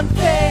is unfailing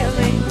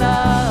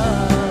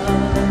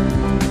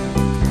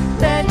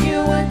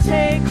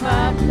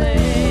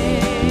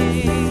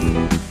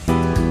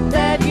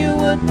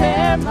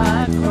bear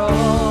my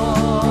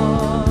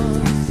cross.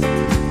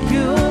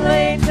 You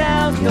laid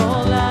down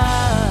your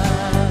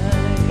life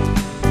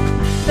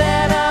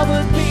that I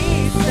would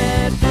be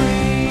set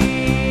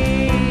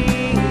free.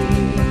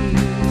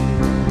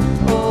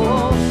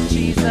 Oh,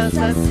 Jesus,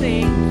 I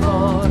sing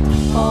for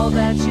all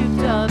that you've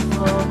done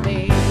for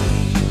me.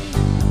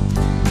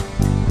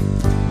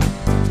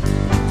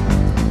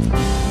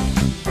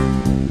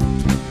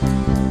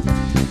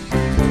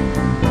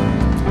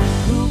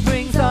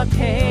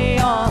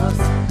 Chaos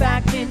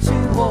back into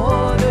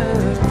order,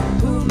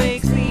 who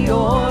makes the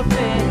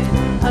orphan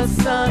a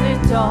son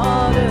and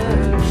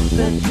daughter,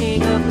 the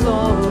King of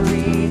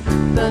glory,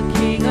 the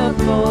King of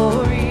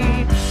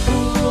glory,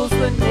 who rules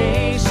the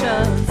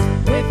nations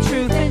with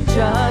truth and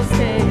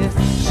justice,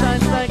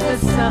 shines like the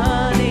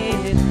sun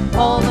in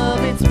all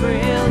of its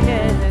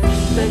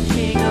brilliance, the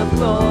King of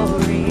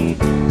glory,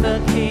 the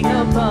King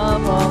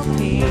above all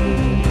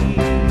kings.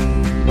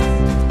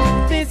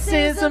 This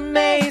is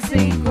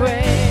amazing grace.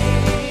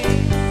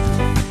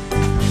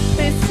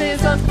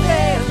 Is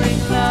unfailing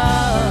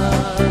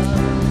love,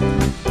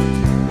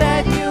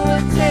 that you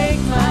would take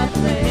my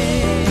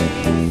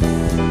place,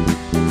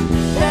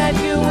 that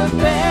you would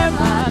bear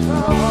my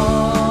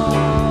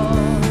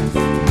cross.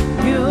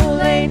 You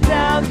laid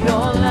down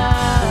your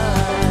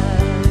life,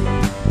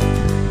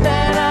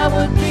 that I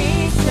would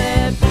be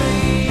set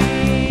free.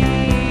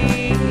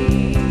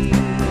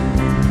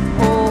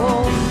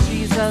 Oh,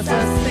 Jesus,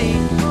 I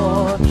sing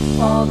for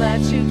all that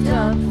you've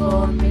done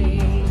for me.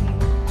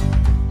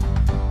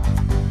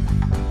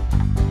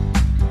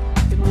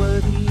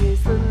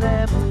 The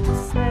Lamb who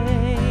was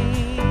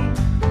slain.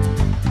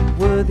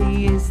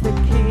 Worthy is the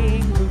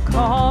King who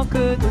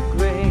conquered the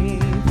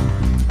grave.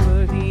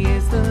 Worthy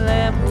is the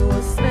Lamb who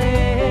was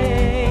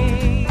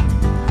slain.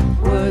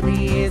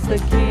 Worthy is the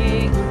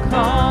King who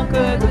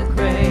conquered the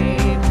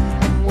grave.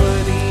 And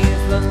worthy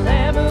is the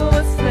Lamb who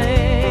was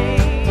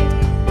slain.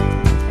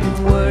 And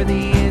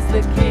worthy is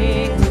the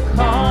King who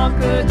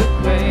conquered the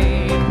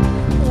grave.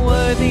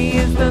 Worthy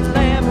is the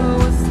Lamb who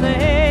was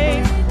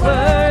slain.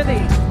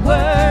 Worthy,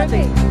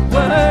 worthy,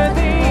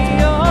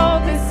 worthy, oh,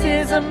 this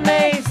is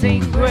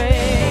amazing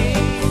grace.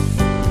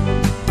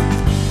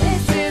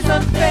 This is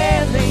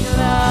unfailing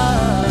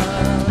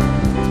love,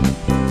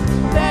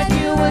 that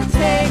you would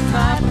take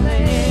my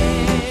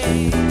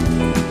place,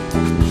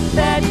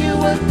 that you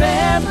would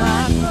bear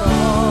my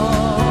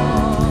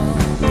cross.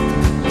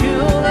 You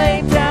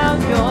laid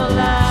down your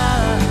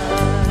life,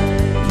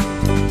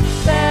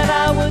 that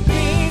I would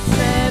be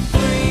set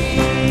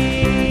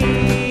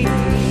free.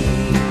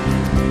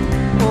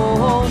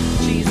 Oh,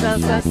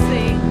 Jesus, I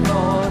sing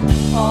for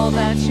all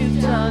that you've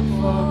done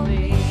for me.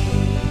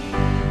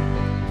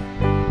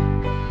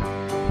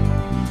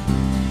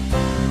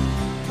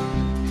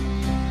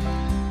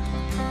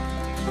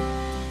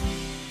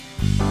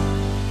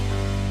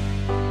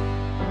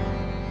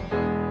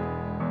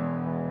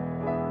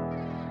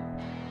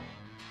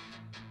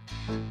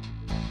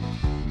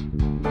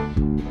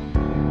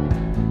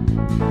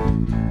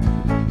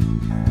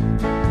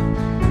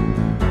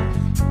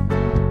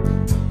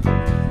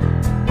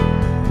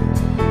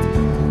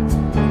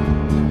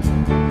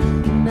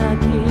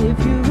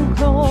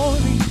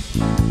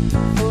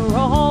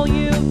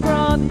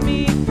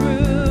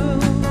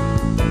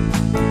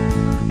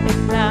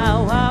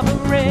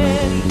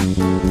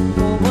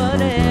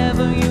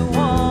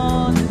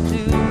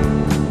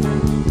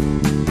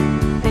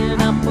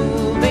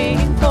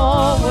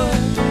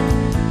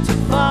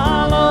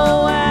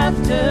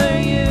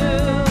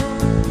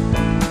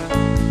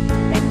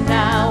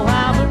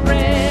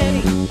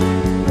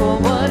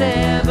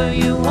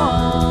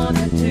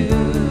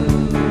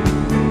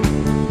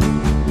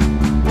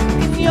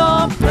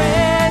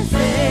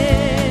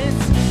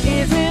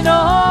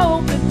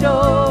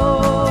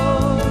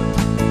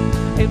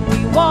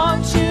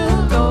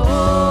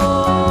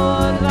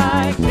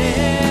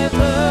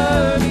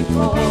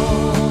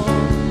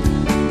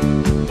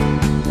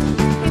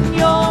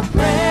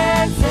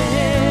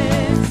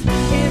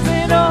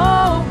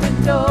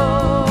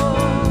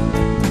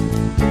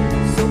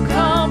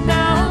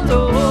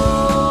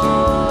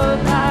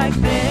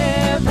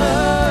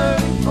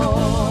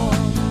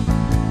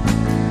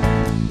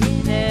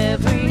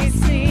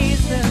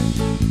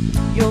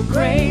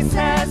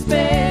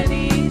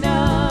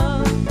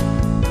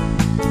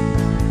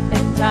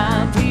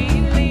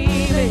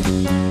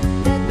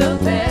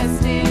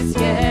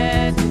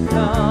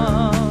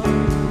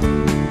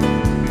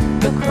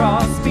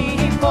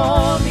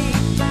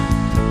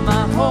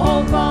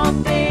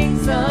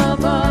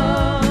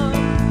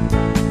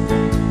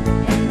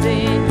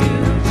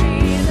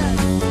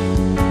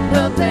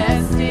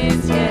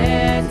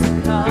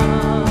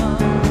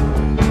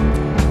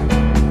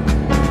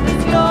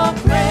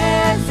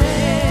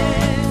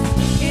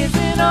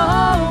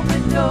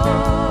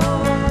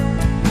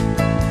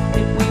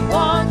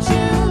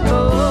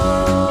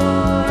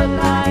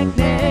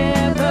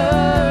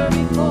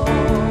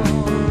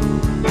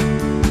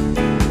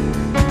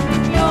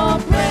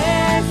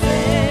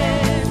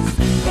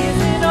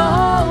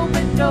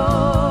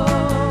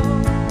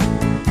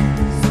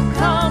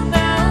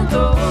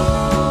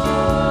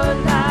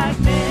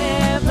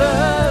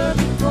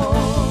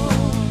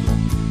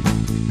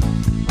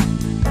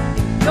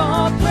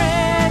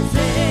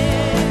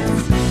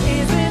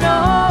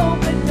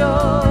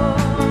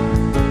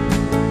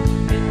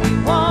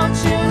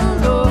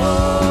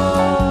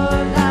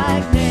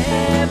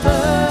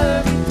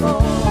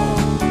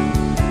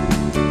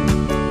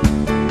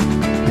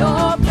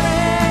 Your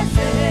presence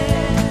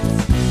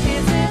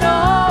is an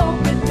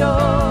open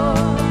door.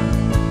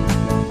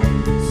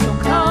 So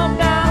come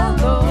now,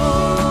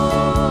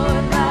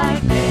 Lord,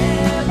 like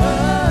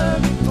never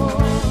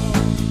before.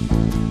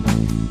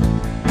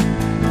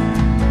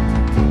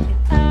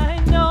 And I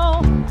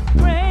know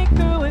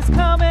breakthrough is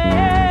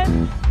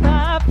coming.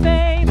 By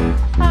faith,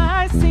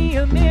 I see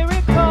a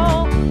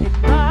miracle.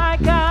 And my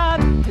God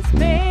has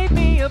made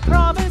me a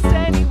promise,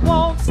 and He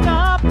won't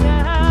stop now.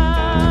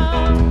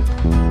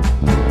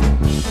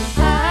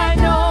 I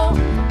know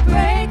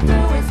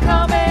breakthrough is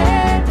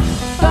coming.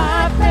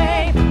 By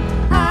faith,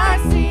 I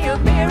see a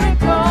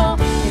miracle.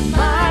 And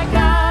my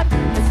God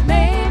has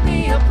made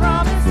me a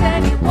promise,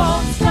 and He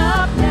won't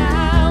stop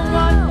now.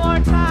 One more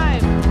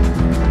time.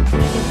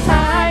 Yes,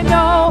 I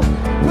know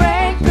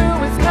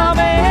breakthrough is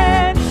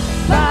coming.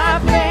 By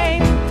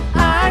faith,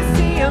 I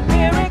see a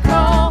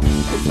miracle.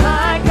 'Cause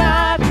my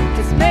God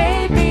has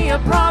made me a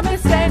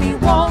promise, and He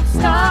won't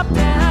stop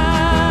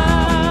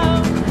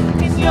now.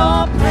 In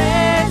your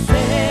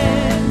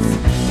presence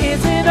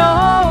is an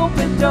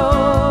open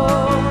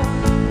door,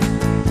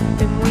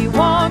 and we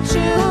want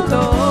you,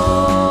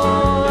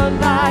 Lord,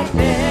 like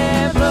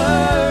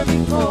never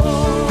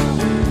before.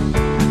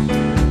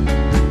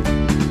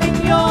 In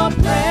your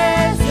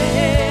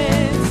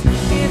presence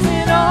is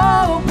an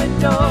open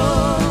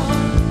door.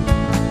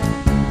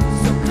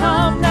 So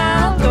come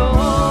now,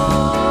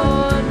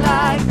 Lord,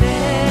 like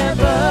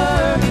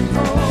never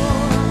before.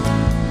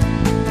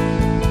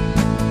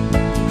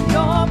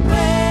 Your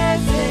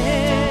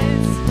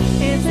presence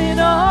is an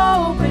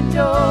open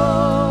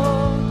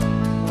door,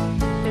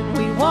 and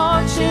we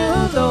want you,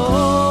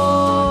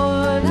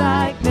 Lord,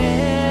 like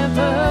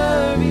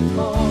never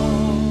before.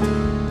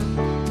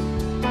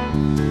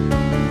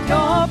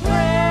 Your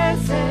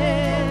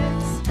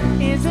presence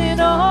is an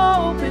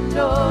open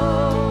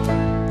door.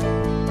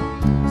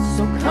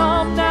 So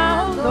come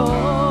now,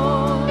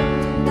 Lord,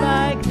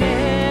 like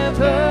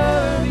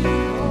never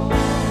before.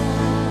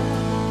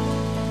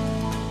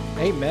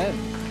 Amen.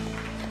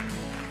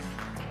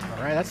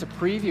 All right, that's a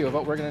preview of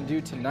what we're going to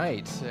do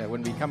tonight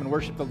when we come and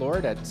worship the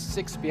Lord at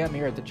 6 p.m.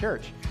 here at the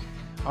church.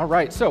 All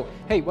right, so,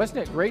 hey, wasn't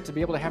it great to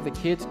be able to have the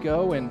kids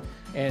go and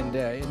in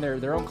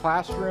their own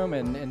classroom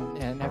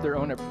and have their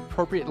own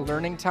appropriate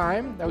learning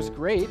time? That was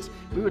great.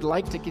 We would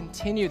like to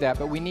continue that,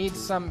 but we need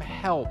some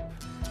help.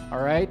 All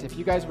right, if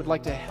you guys would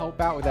like to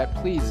help out with that,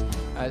 please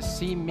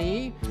see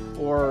me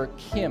or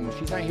Kim.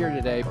 She's not here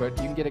today, but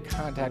you can get in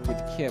contact with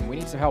Kim. We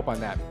need some help on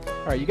that.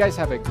 All right, you guys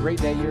have a great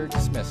day. You're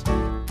dismissed.